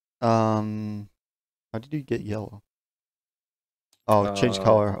how did you get yellow? Oh, change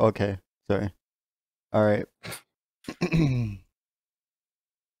color. Okay, sorry. All right.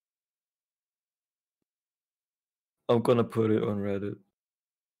 I'm gonna put it on Reddit.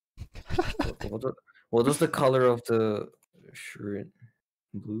 What is the color of the shirt?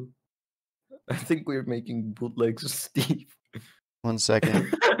 Blue? I think we're making bootlegs of Steve. 1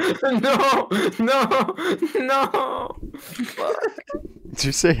 second. No! Fuck. Did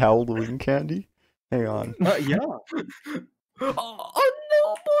you say Halloween candy? Hang on. Yeah. Oh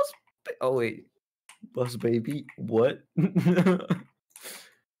no, oh wait, boss baby. What? All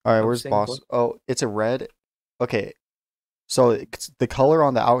right, I'm where's saying boss? Oh, it's a red. Okay, so the color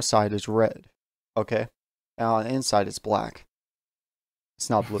on the outside is red. Okay, and on the inside it's black. It's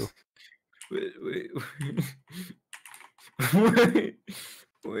not blue.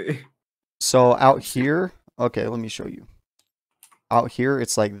 Wait. So out here, okay, let me show you. Out here,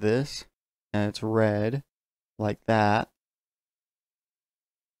 it's like this, and it's red, like that,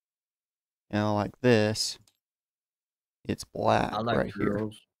 and like this. It's black I like right here.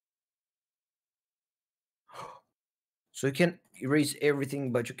 girls. So you can erase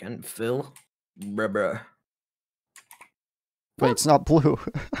everything, but you can fill. Bruh. Wait, it's not blue.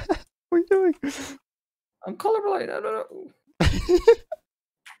 What are you doing? I'm colorblind. I don't know.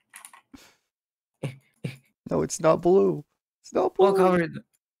 No, it's not blue. It's not blue. What color?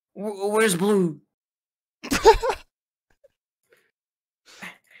 Where's blue?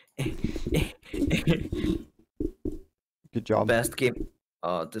 Good job. Best game.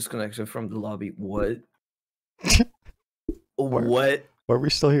 Disconnection from the lobby. What? Where? What? Why are we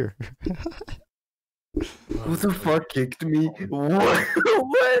still here? Who the fuck kicked me? What?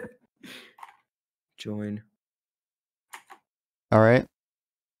 What? Join. All right.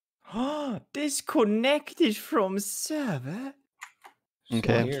 Disconnected from server.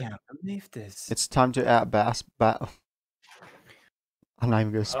 Okay. Here. Can't believe this. It's time to add I'm not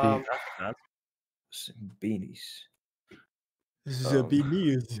even gonna speak. Some beanies. This is a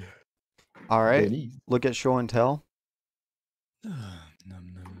beneath. All right. Beanies. Look at show and tell.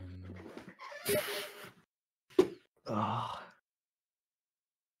 Ah.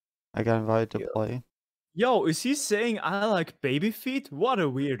 I got invited to Yeah. play. Yo, is he saying I like baby feet? What a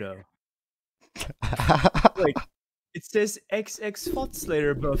weirdo. Wait, it says XX Thought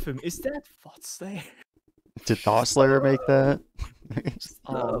Slayer above him. Is that Thought Slayer? Did Thought Slayer make that?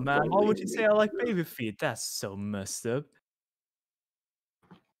 Oh man, why would you say I like baby feet? That's so messed up.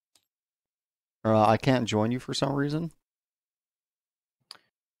 I can't join you for some reason.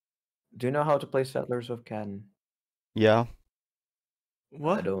 Do you know how to play Settlers of Catan? Yeah.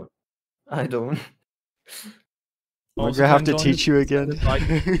 What? I don't. I'm Also gonna have to can't join teach you again.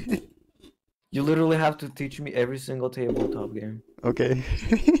 You literally have to teach me every single tabletop game. Okay.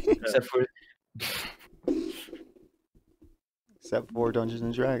 Except for except for Dungeons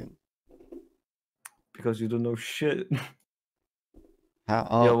and Dragons. Because you don't know shit.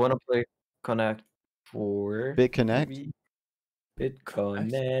 How? You Oh, wanna play Connect 4? Bit Connect. maybe? Bit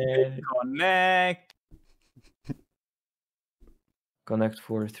Connect. Connect. Connect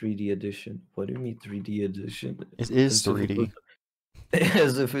 4 3D edition. What do you mean 3D edition? It is As if it 3D. was-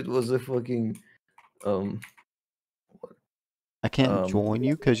 As if it was a fucking I can't join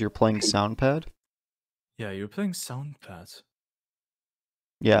you because you're playing Soundpad. Yeah, you're playing Soundpad.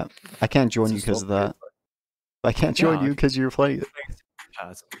 Yeah, I can't join It's a you because of software. that. I can't join Yeah, you because you're playing it.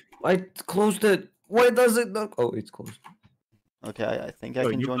 Soundpad. I closed it. Why does it not? Oh, it's closed. Okay, I think I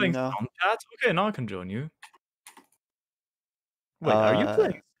Wait, can you're join you playing now. Soundpad? Okay, now I can join you. Wait, are you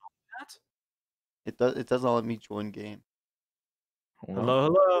playing Soundpad? It doesn't let me join game. Hold on. Hello,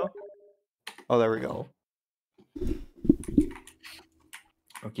 hello. Oh, there we go.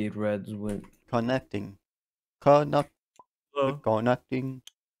 Okay, Reds win. Connecting. Hello. Connecting.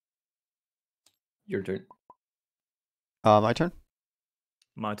 Your turn. My turn.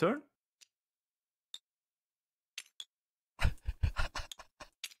 My turn?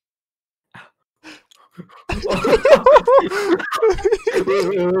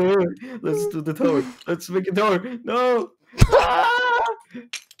 Let's do the tower. Let's make a tower. No. Ah!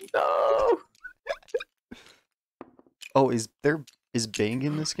 No. Oh, is Bang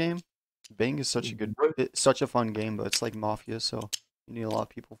in this game? Bang is such a good, it's such a fun game, but it's like Mafia, so you need a lot of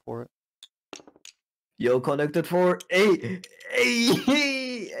people for it. Yo, connected for a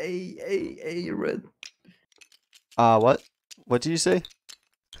red. What? What did you say?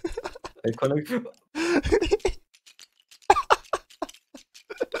 I connect.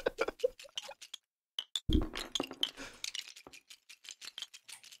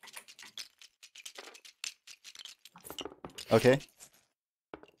 Okay.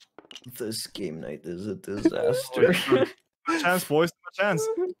 This game night is a disaster. My chance, boys. My chance.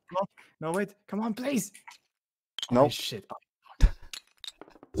 No, no, wait. Come on, please. Oh, Nope. shit.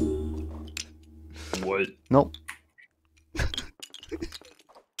 What? Nope.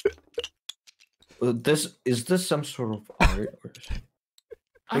 This is this some sort of art? Or...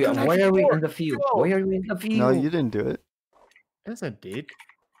 I Wait, connected why are we four. in the field? Go. Why are we in the field? No, you didn't do it. Yes, I did.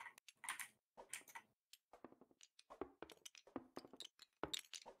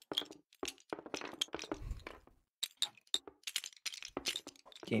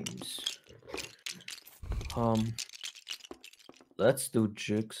 Games. Let's do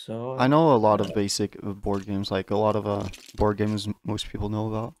Jigsaw. I know a lot of basic board games, like a lot of board games most people know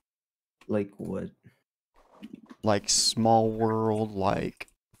about. Like what? Like Small World, like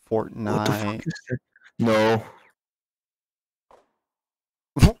Fortnite. No.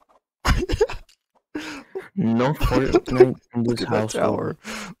 No Fortnite in this Look at that house. tower.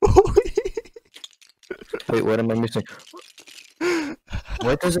 Wait, what am I missing?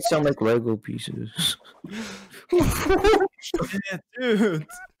 Why does it sound like Lego pieces? Yeah, dude.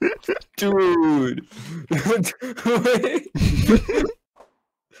 Dude! Wait.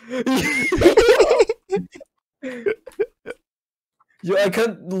 Yo, I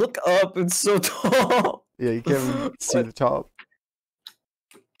can't look up, it's so tall! Yeah, you can't even see the top.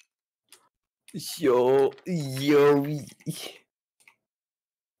 Yo!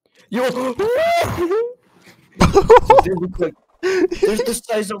 They look like... There's the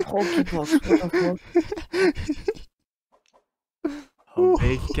size of hockey pucks, what the fuck? How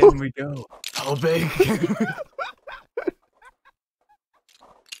big can we go? How big can we go?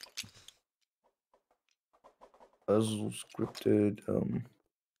 Puzzle scripted,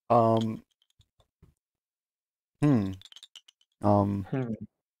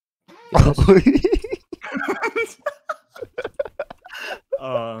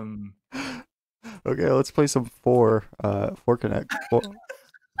 Okay, let's play some four Connect.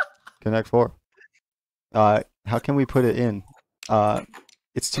 Connect 4. How can we put it in?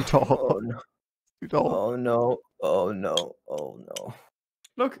 It's too tall. Oh no. Too tall. Oh no. Oh no. Oh no.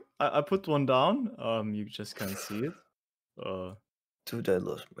 Look, I put one down. You just can't see it. Dude, I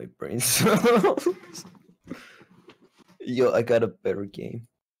lost my brain cells. Yo, I got a better game.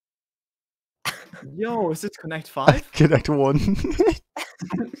 Yo, is it Connect 5? Connect 1.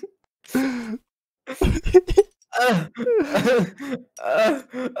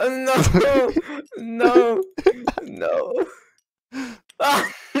 No, no, no.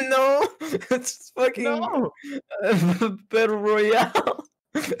 No, it's fucking No. Battle Royale.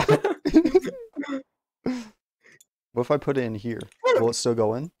 What if I put it in here? Will it still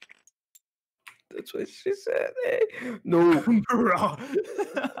go in? That's what she said. Hey. No, Bro.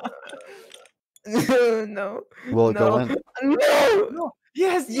 no. Will it go in? No. No.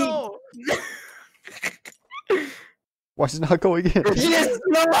 Yes, no. Why is it not going in? Yes,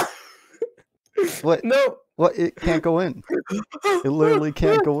 no. What? No. What? It can't go in. It literally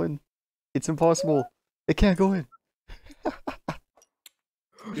can't go in. It's impossible. It can't go in.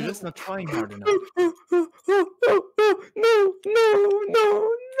 You're just not trying hard enough. No, no, no,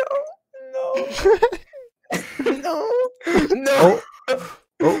 no, no, no.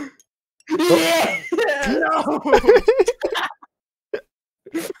 Oh. Yeah. No.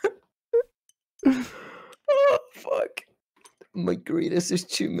 Oh, fuck. My greatest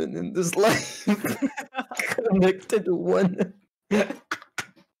achievement in this life. Connected to one.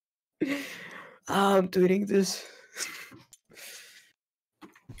 I'm doing this.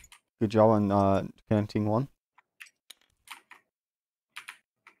 Good job on connecting one.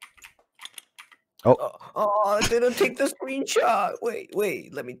 Oh, I didn't take the screenshot. Wait.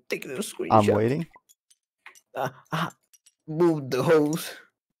 Let me take the screenshot. I'm waiting. Move the hose.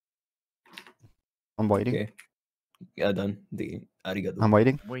 I'm waiting. Okay. Yeah, done. The arigato. I'm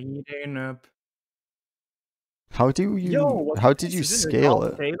waiting. Waiting up. How do you? Yo, how did you scale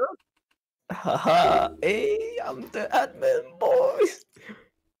it? Haha. Hey, I'm the admin, boys.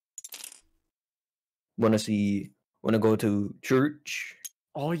 Wanna go to church?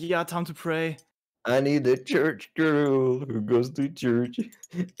 Oh yeah, time to pray. I need a church girl who goes to church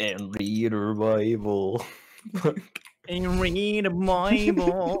and read her Bible. And read the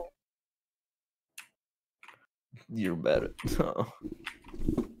Bible. You're bad at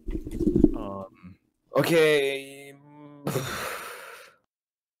Okay.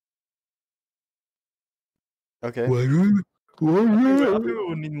 Okay. I think we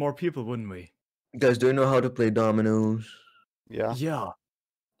would need more people, wouldn't we? Guys, do you know how to play dominoes? Yeah. Yeah.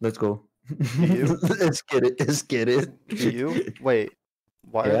 Let's go. You? Let's get it. Let's get it. You? Wait.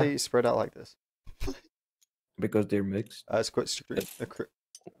 Why are Yeah? they spread out like this? Because they're mixed. It's quite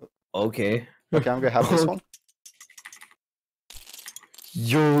Okay. Okay, I'm gonna have this one.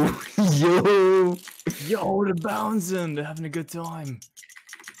 Yo. Yo, they're bouncing. They're having a good time.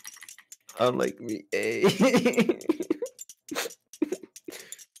 Unlike me. Hey.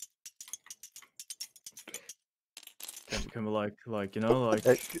 Can we like you know like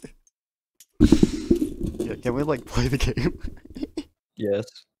Yeah, can we like play the game? Yes.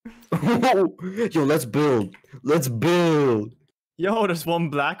 Yo, let's build. Let's build. Yo, there's one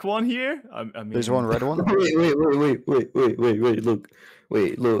black one here. I mean, There's one red one. Wait. Look.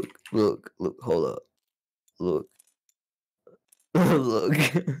 Wait, look. Hold up. Look.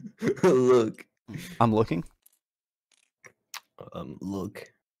 Look. I'm looking. Look. I'm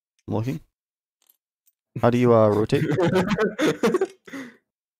looking. How do you rotate?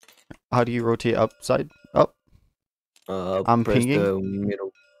 How do you rotate upside up? I'm press pinging. the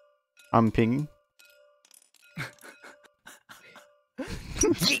middle. I'm pinging.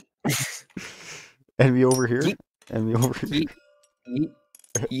 Enemy over here. Yeet. Enemy over here.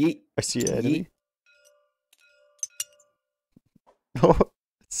 Yeet. I see an enemy. Oh,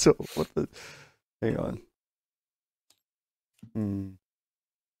 so what the? Hang on.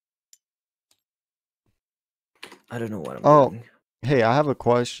 I don't know what I'm doing. Hey, I have a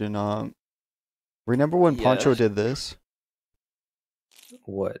question. Remember when Poncho Yes. did this?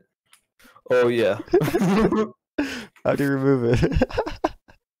 What? Oh yeah. How do you remove it?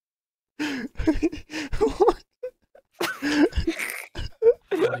 What?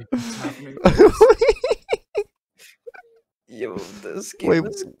 Yo, this game Wait,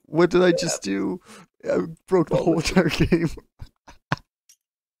 is... what did I just do? I broke the whole entire game.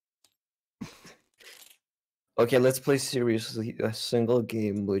 Okay, let's play seriously a single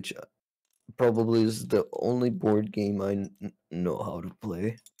game, which probably is the only board game I know how to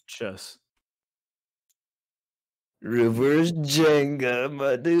play. chess. Reverse Jenga,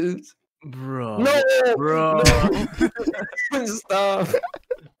 my dudes. Bro. No, Bro. no. Stop.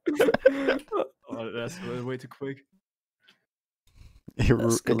 Oh, that's way too quick.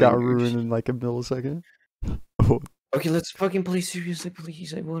 It got ruined in like a millisecond. Oh, Okay, let's fucking play seriously,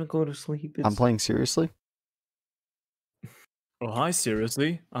 please. I want to go to sleep. I'm playing seriously. Oh, hi,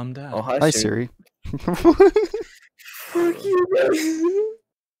 seriously. I'm Dad. Oh, Hi Siri. Fuck you guys.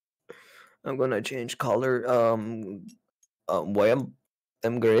 I'm gonna change color. Why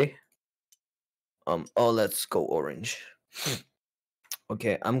I'm gray. Oh, let's go orange.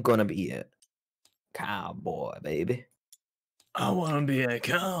 Okay, I'm gonna be a cowboy, baby. I wanna be a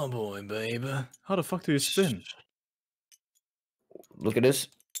cowboy, baby. How the fuck do you spin? Look at this.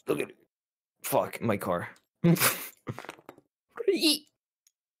 Look at it. Fuck my car.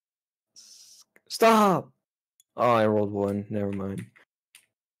 Stop. Oh, I rolled one. Never mind.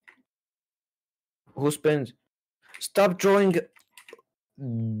 Who spins? Stop drawing.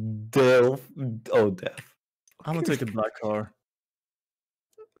 Delph. Oh, Death. I'm gonna take the black car.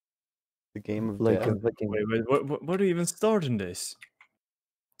 The game of Like death. a fucking. Wait, what do you even start in this?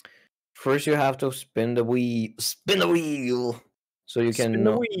 First, you have to spin the wheel. Spin the wheel, so you can. Spin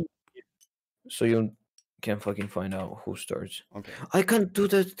the wheel. So you can fucking find out who starts. Okay. I can't do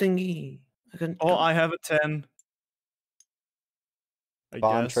that thingy. I can. Oh, I have a 10. I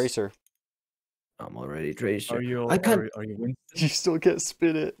Bond guess. Tracer. I'm already Tracer. Are you? I can't. Are you Winston? You still can't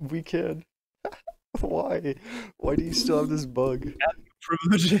spin it. We can. Why? Why do you still have this bug?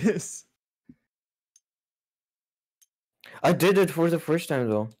 Privileges. I did it for the first time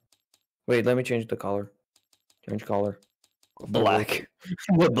though. Wait, let me change the color. Change color. Black.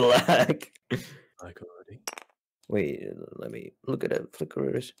 What black? Like already. Wait, let me look at it.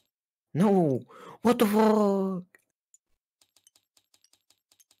 Flickers. No. What the fuck?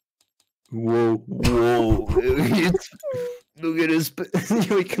 Whoa, whoa. Look at his spin.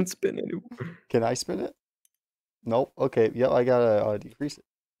 We can spin anymore. Can I spin it? Nope. Okay. Yep. I gotta decrease it.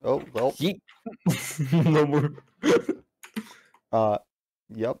 Oh well. Yeet. No more.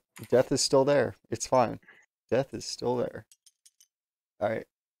 Yep. Death is still there. It's fine. Death is still there. All right.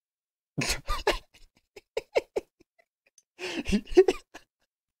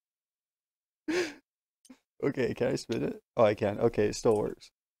 Okay. Can I spin it? Oh, I can. Okay. It still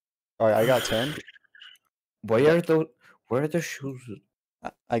works. All right. I got 10. Why are those? Where are the shoes?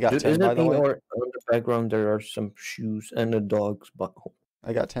 I got 10. Isn't By it the me way. or on the background there are some shoes and a dog's butthole?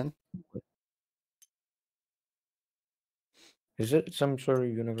 I got 10. Is it some sort of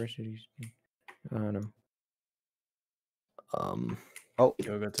university? I don't know. Oh,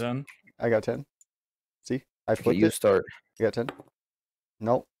 You got 10. I got 10. See, I Okay, flipped you it. start. I got 10.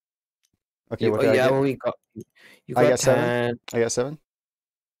 Nope. Okay, You, what did I yeah, get? well, we got. You I got got 7. 10. I got 7.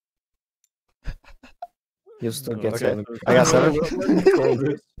 You still get Okay. 7. I got 7.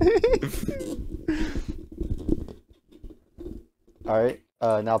 All right.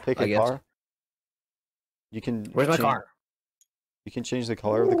 Now pick I a guess. car. You can. Where's my change- car? You can change the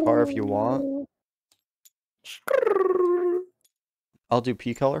color of the car if you want. I'll do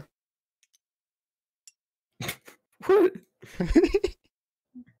pea color. What?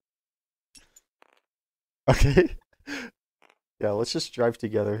 Okay. Yeah, let's just drive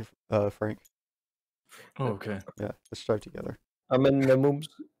together, Frank. Oh, okay. Yeah, let's drive together. I'm in the moves.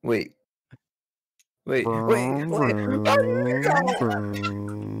 Wait. Wait. Vroom, Wait. vroom,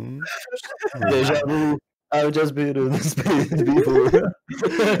 vroom. Deja vu. I've just been in this space before.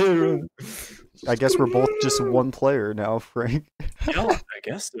 I guess we're both just one player now, Frank. Yeah, I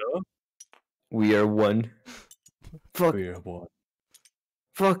guess so. We are one. Fuck. We're what?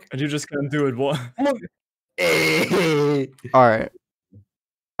 Fuck. And you just can't do it. What? Hey. All right.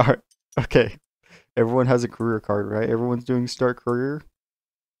 Okay. Everyone has a career card, right? Everyone's doing start career?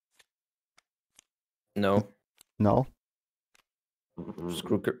 No. No?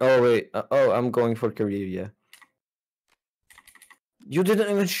 Screw. Oh wait. Oh, I'm going for career. Yeah. You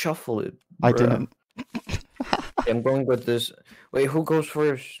didn't even shuffle it. I bruh. didn't. I'm going with this. Wait, who goes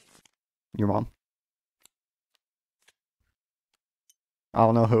first? Your mom. I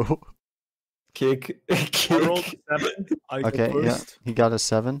don't know who. Kick. I rolled 7. I go Okay, yeah. first. He got a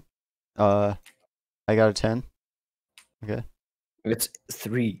 7. I got a 10. Okay. It's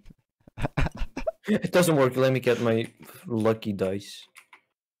 3. It doesn't work. Let me get my lucky dice.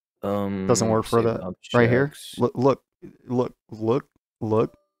 Doesn't work for save the right here. objects. Look. What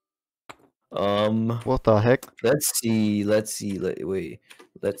the heck? Let's see. Wait.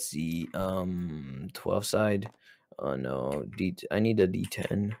 Let's see. 12 side. Oh no. I need a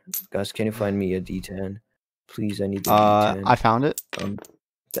D10. Guys, can you find me a D10? Please, I need a D10. I found it.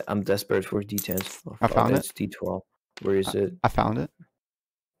 I'm desperate for D10s. Oh, I found it. It's D12. Where is it? I found it.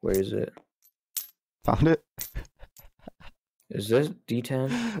 Where is it? Found it. Is this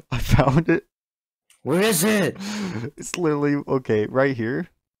D10? I found it. Where is it? It's literally okay, right here.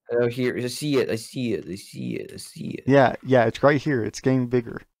 Oh, here. I see it. Yeah, it's right here. It's getting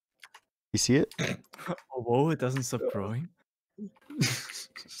bigger. You see it? Oh, whoa, it doesn't stop growing.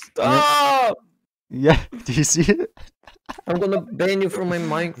 Stop! Yeah. Do you see it? I'm gonna ban you from my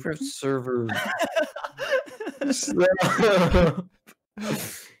Minecraft server. Stop.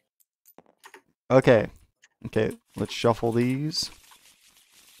 Okay. Let's shuffle these.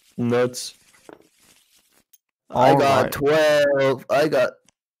 Nuts. I got Alright. 12. I got.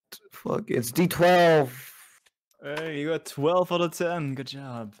 Fuck, it's D12. Hey, you got 12 out of 10. Good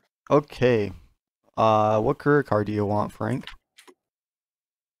job. Okay. What career card do you want, Frank?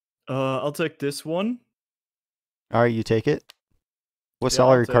 I'll take this one. Alright, you take it. What Yeah, I'll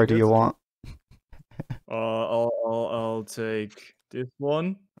salary card take do you it. want? I'll take this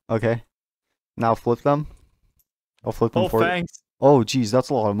one. Okay. Now flip them. I'll flip them Oh, for you. thanks. Oh, geez, that's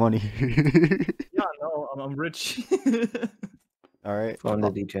a lot of money. Yeah, no, I'm rich. All right. Found the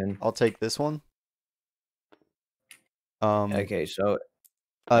D10. I'll take this one. Okay, so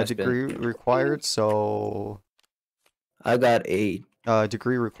I Degree spent- required. So I got 8.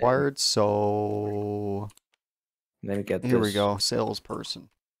 degree required. So Let me get here we this. go. Salesperson.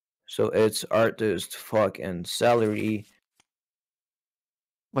 So it's artist, fuck, and salary.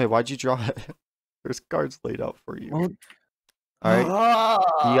 Wait, why'd you draw it? There's cards laid out for you. What? All right.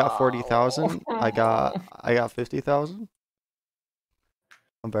 You got 40,000. I got 50,000.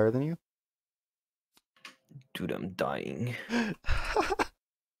 I'm better than you. Dude, I'm dying.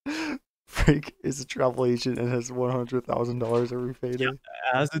 Frank is a travel agent and has $100,000 every payday.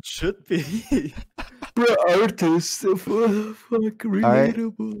 As it should be. Bro, artist, fuck,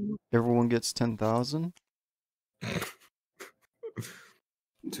 relatable. Everyone gets 10,000.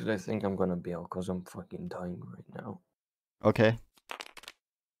 Dude, I think I'm gonna bail because I'm fucking dying right now. Okay.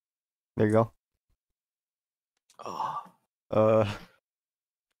 There you go. Oh, I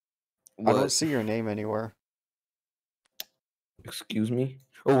don't what? see your name anywhere. Excuse me?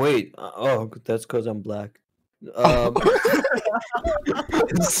 Oh, wait. Oh, that's because I'm black.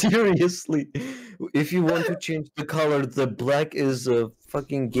 Seriously. If you want to change the color, the black is a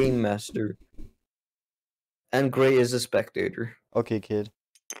fucking game master. And gray is a spectator. Okay, kid.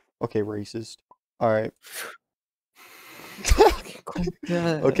 Okay, racist. All right.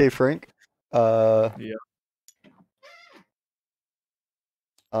 Okay, Frank. Yeah.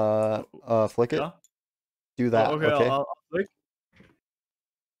 Flick it. Yeah. Do that. Oh, okay, okay. I'll flick.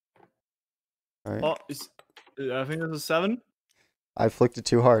 All right. Oh, I think it's a 7. I flicked it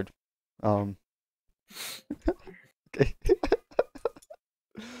too hard. Okay.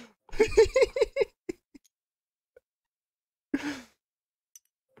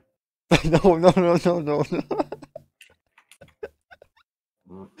 No.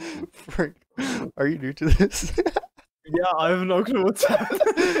 Frank, are you new to this? Yeah, I have no clue what's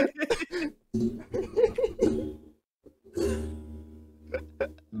happening.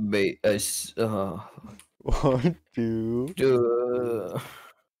 Wait, 1, 2, dude,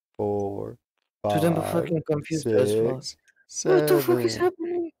 4, dude, I'm 5, fucking confused as fuck. 6, What the fuck is 7.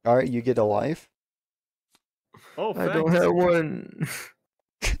 happening? All right, you get a life. Oh, I don't thanks. have one.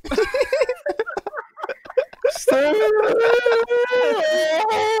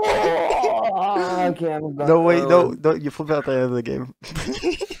 Okay, I'm gone. No, wait, no, you flip out the end of the game.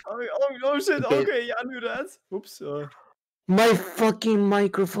 Oh shit, Okay. okay, yeah, I knew that. Oops. My fucking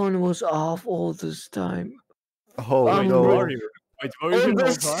microphone was off all this time. Oh, Wait, no. where are you? Wait, where are you On the the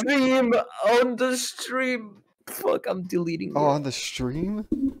whole time? stream! On the stream! Fuck, I'm deleting Oh, it. on the stream?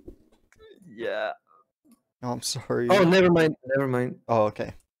 Yeah. Oh, I'm sorry. Oh, never mind. Never mind. Oh,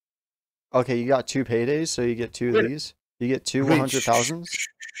 okay. Okay, you got 2 paydays, so you get 2 of Wait. these. You get 2 Wait, 100,000s.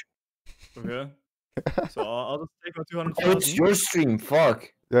 Okay. So I'll just take my Oh, it's 200,000. your stream.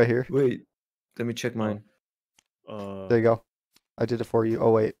 Fuck. Right here. Wait. Let me check mine. There you go. I did it for you.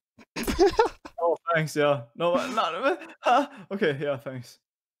 Oh, wait. Oh, thanks, yeah. No, okay, yeah, thanks.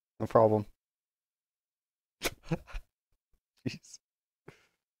 No problem. Jeez.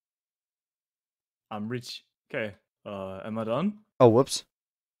 I'm rich. Okay, am I done? Oh, whoops.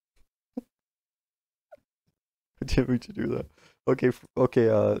 I didn't mean to do that. Okay,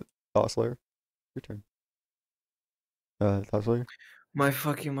 Thought Slayer. Your turn. Thought Slayer. My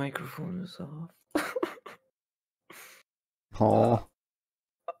fucking microphone is off. Oh.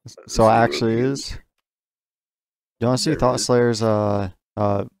 So it actually is. You want to see Thought Slayer's cards?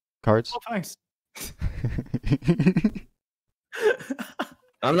 Oh, thanks.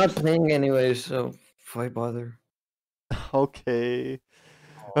 I'm not playing anyway, so why bother? Okay.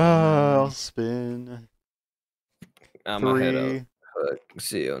 Oh, I'll spin. I'm ahead 3. of. Fuck.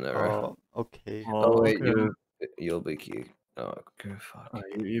 See you never. Okay. Oh wait, okay. you'll be cute. Oh, okay, fuck.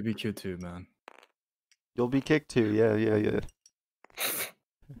 You be cute too, man. You'll be kicked too. Yeah.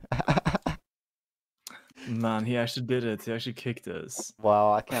 Man, he actually did it. He actually kicked us.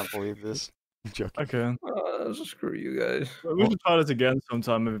 Wow, I can't believe this. I'm joking. Okay. Screw you guys. We should try this again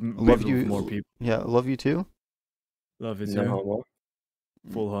sometime. Love Maybe you. with more people. Yeah, love you too. Love you too. No homo.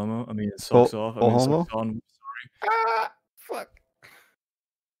 Full homo. I mean, socks off. I full mean, homo? socks on. Fuck.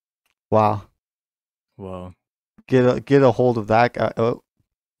 Wow. Wow. Get a hold of that guy. Oh,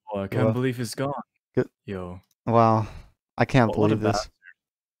 I can't Wow. believe he's gone. Good. Yo. wow. I can't What a believe this.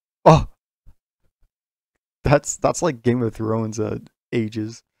 Oh. That's like Game of Thrones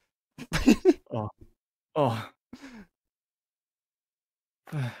ages. Oh.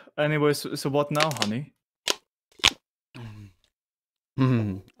 Anyways, so what now, honey?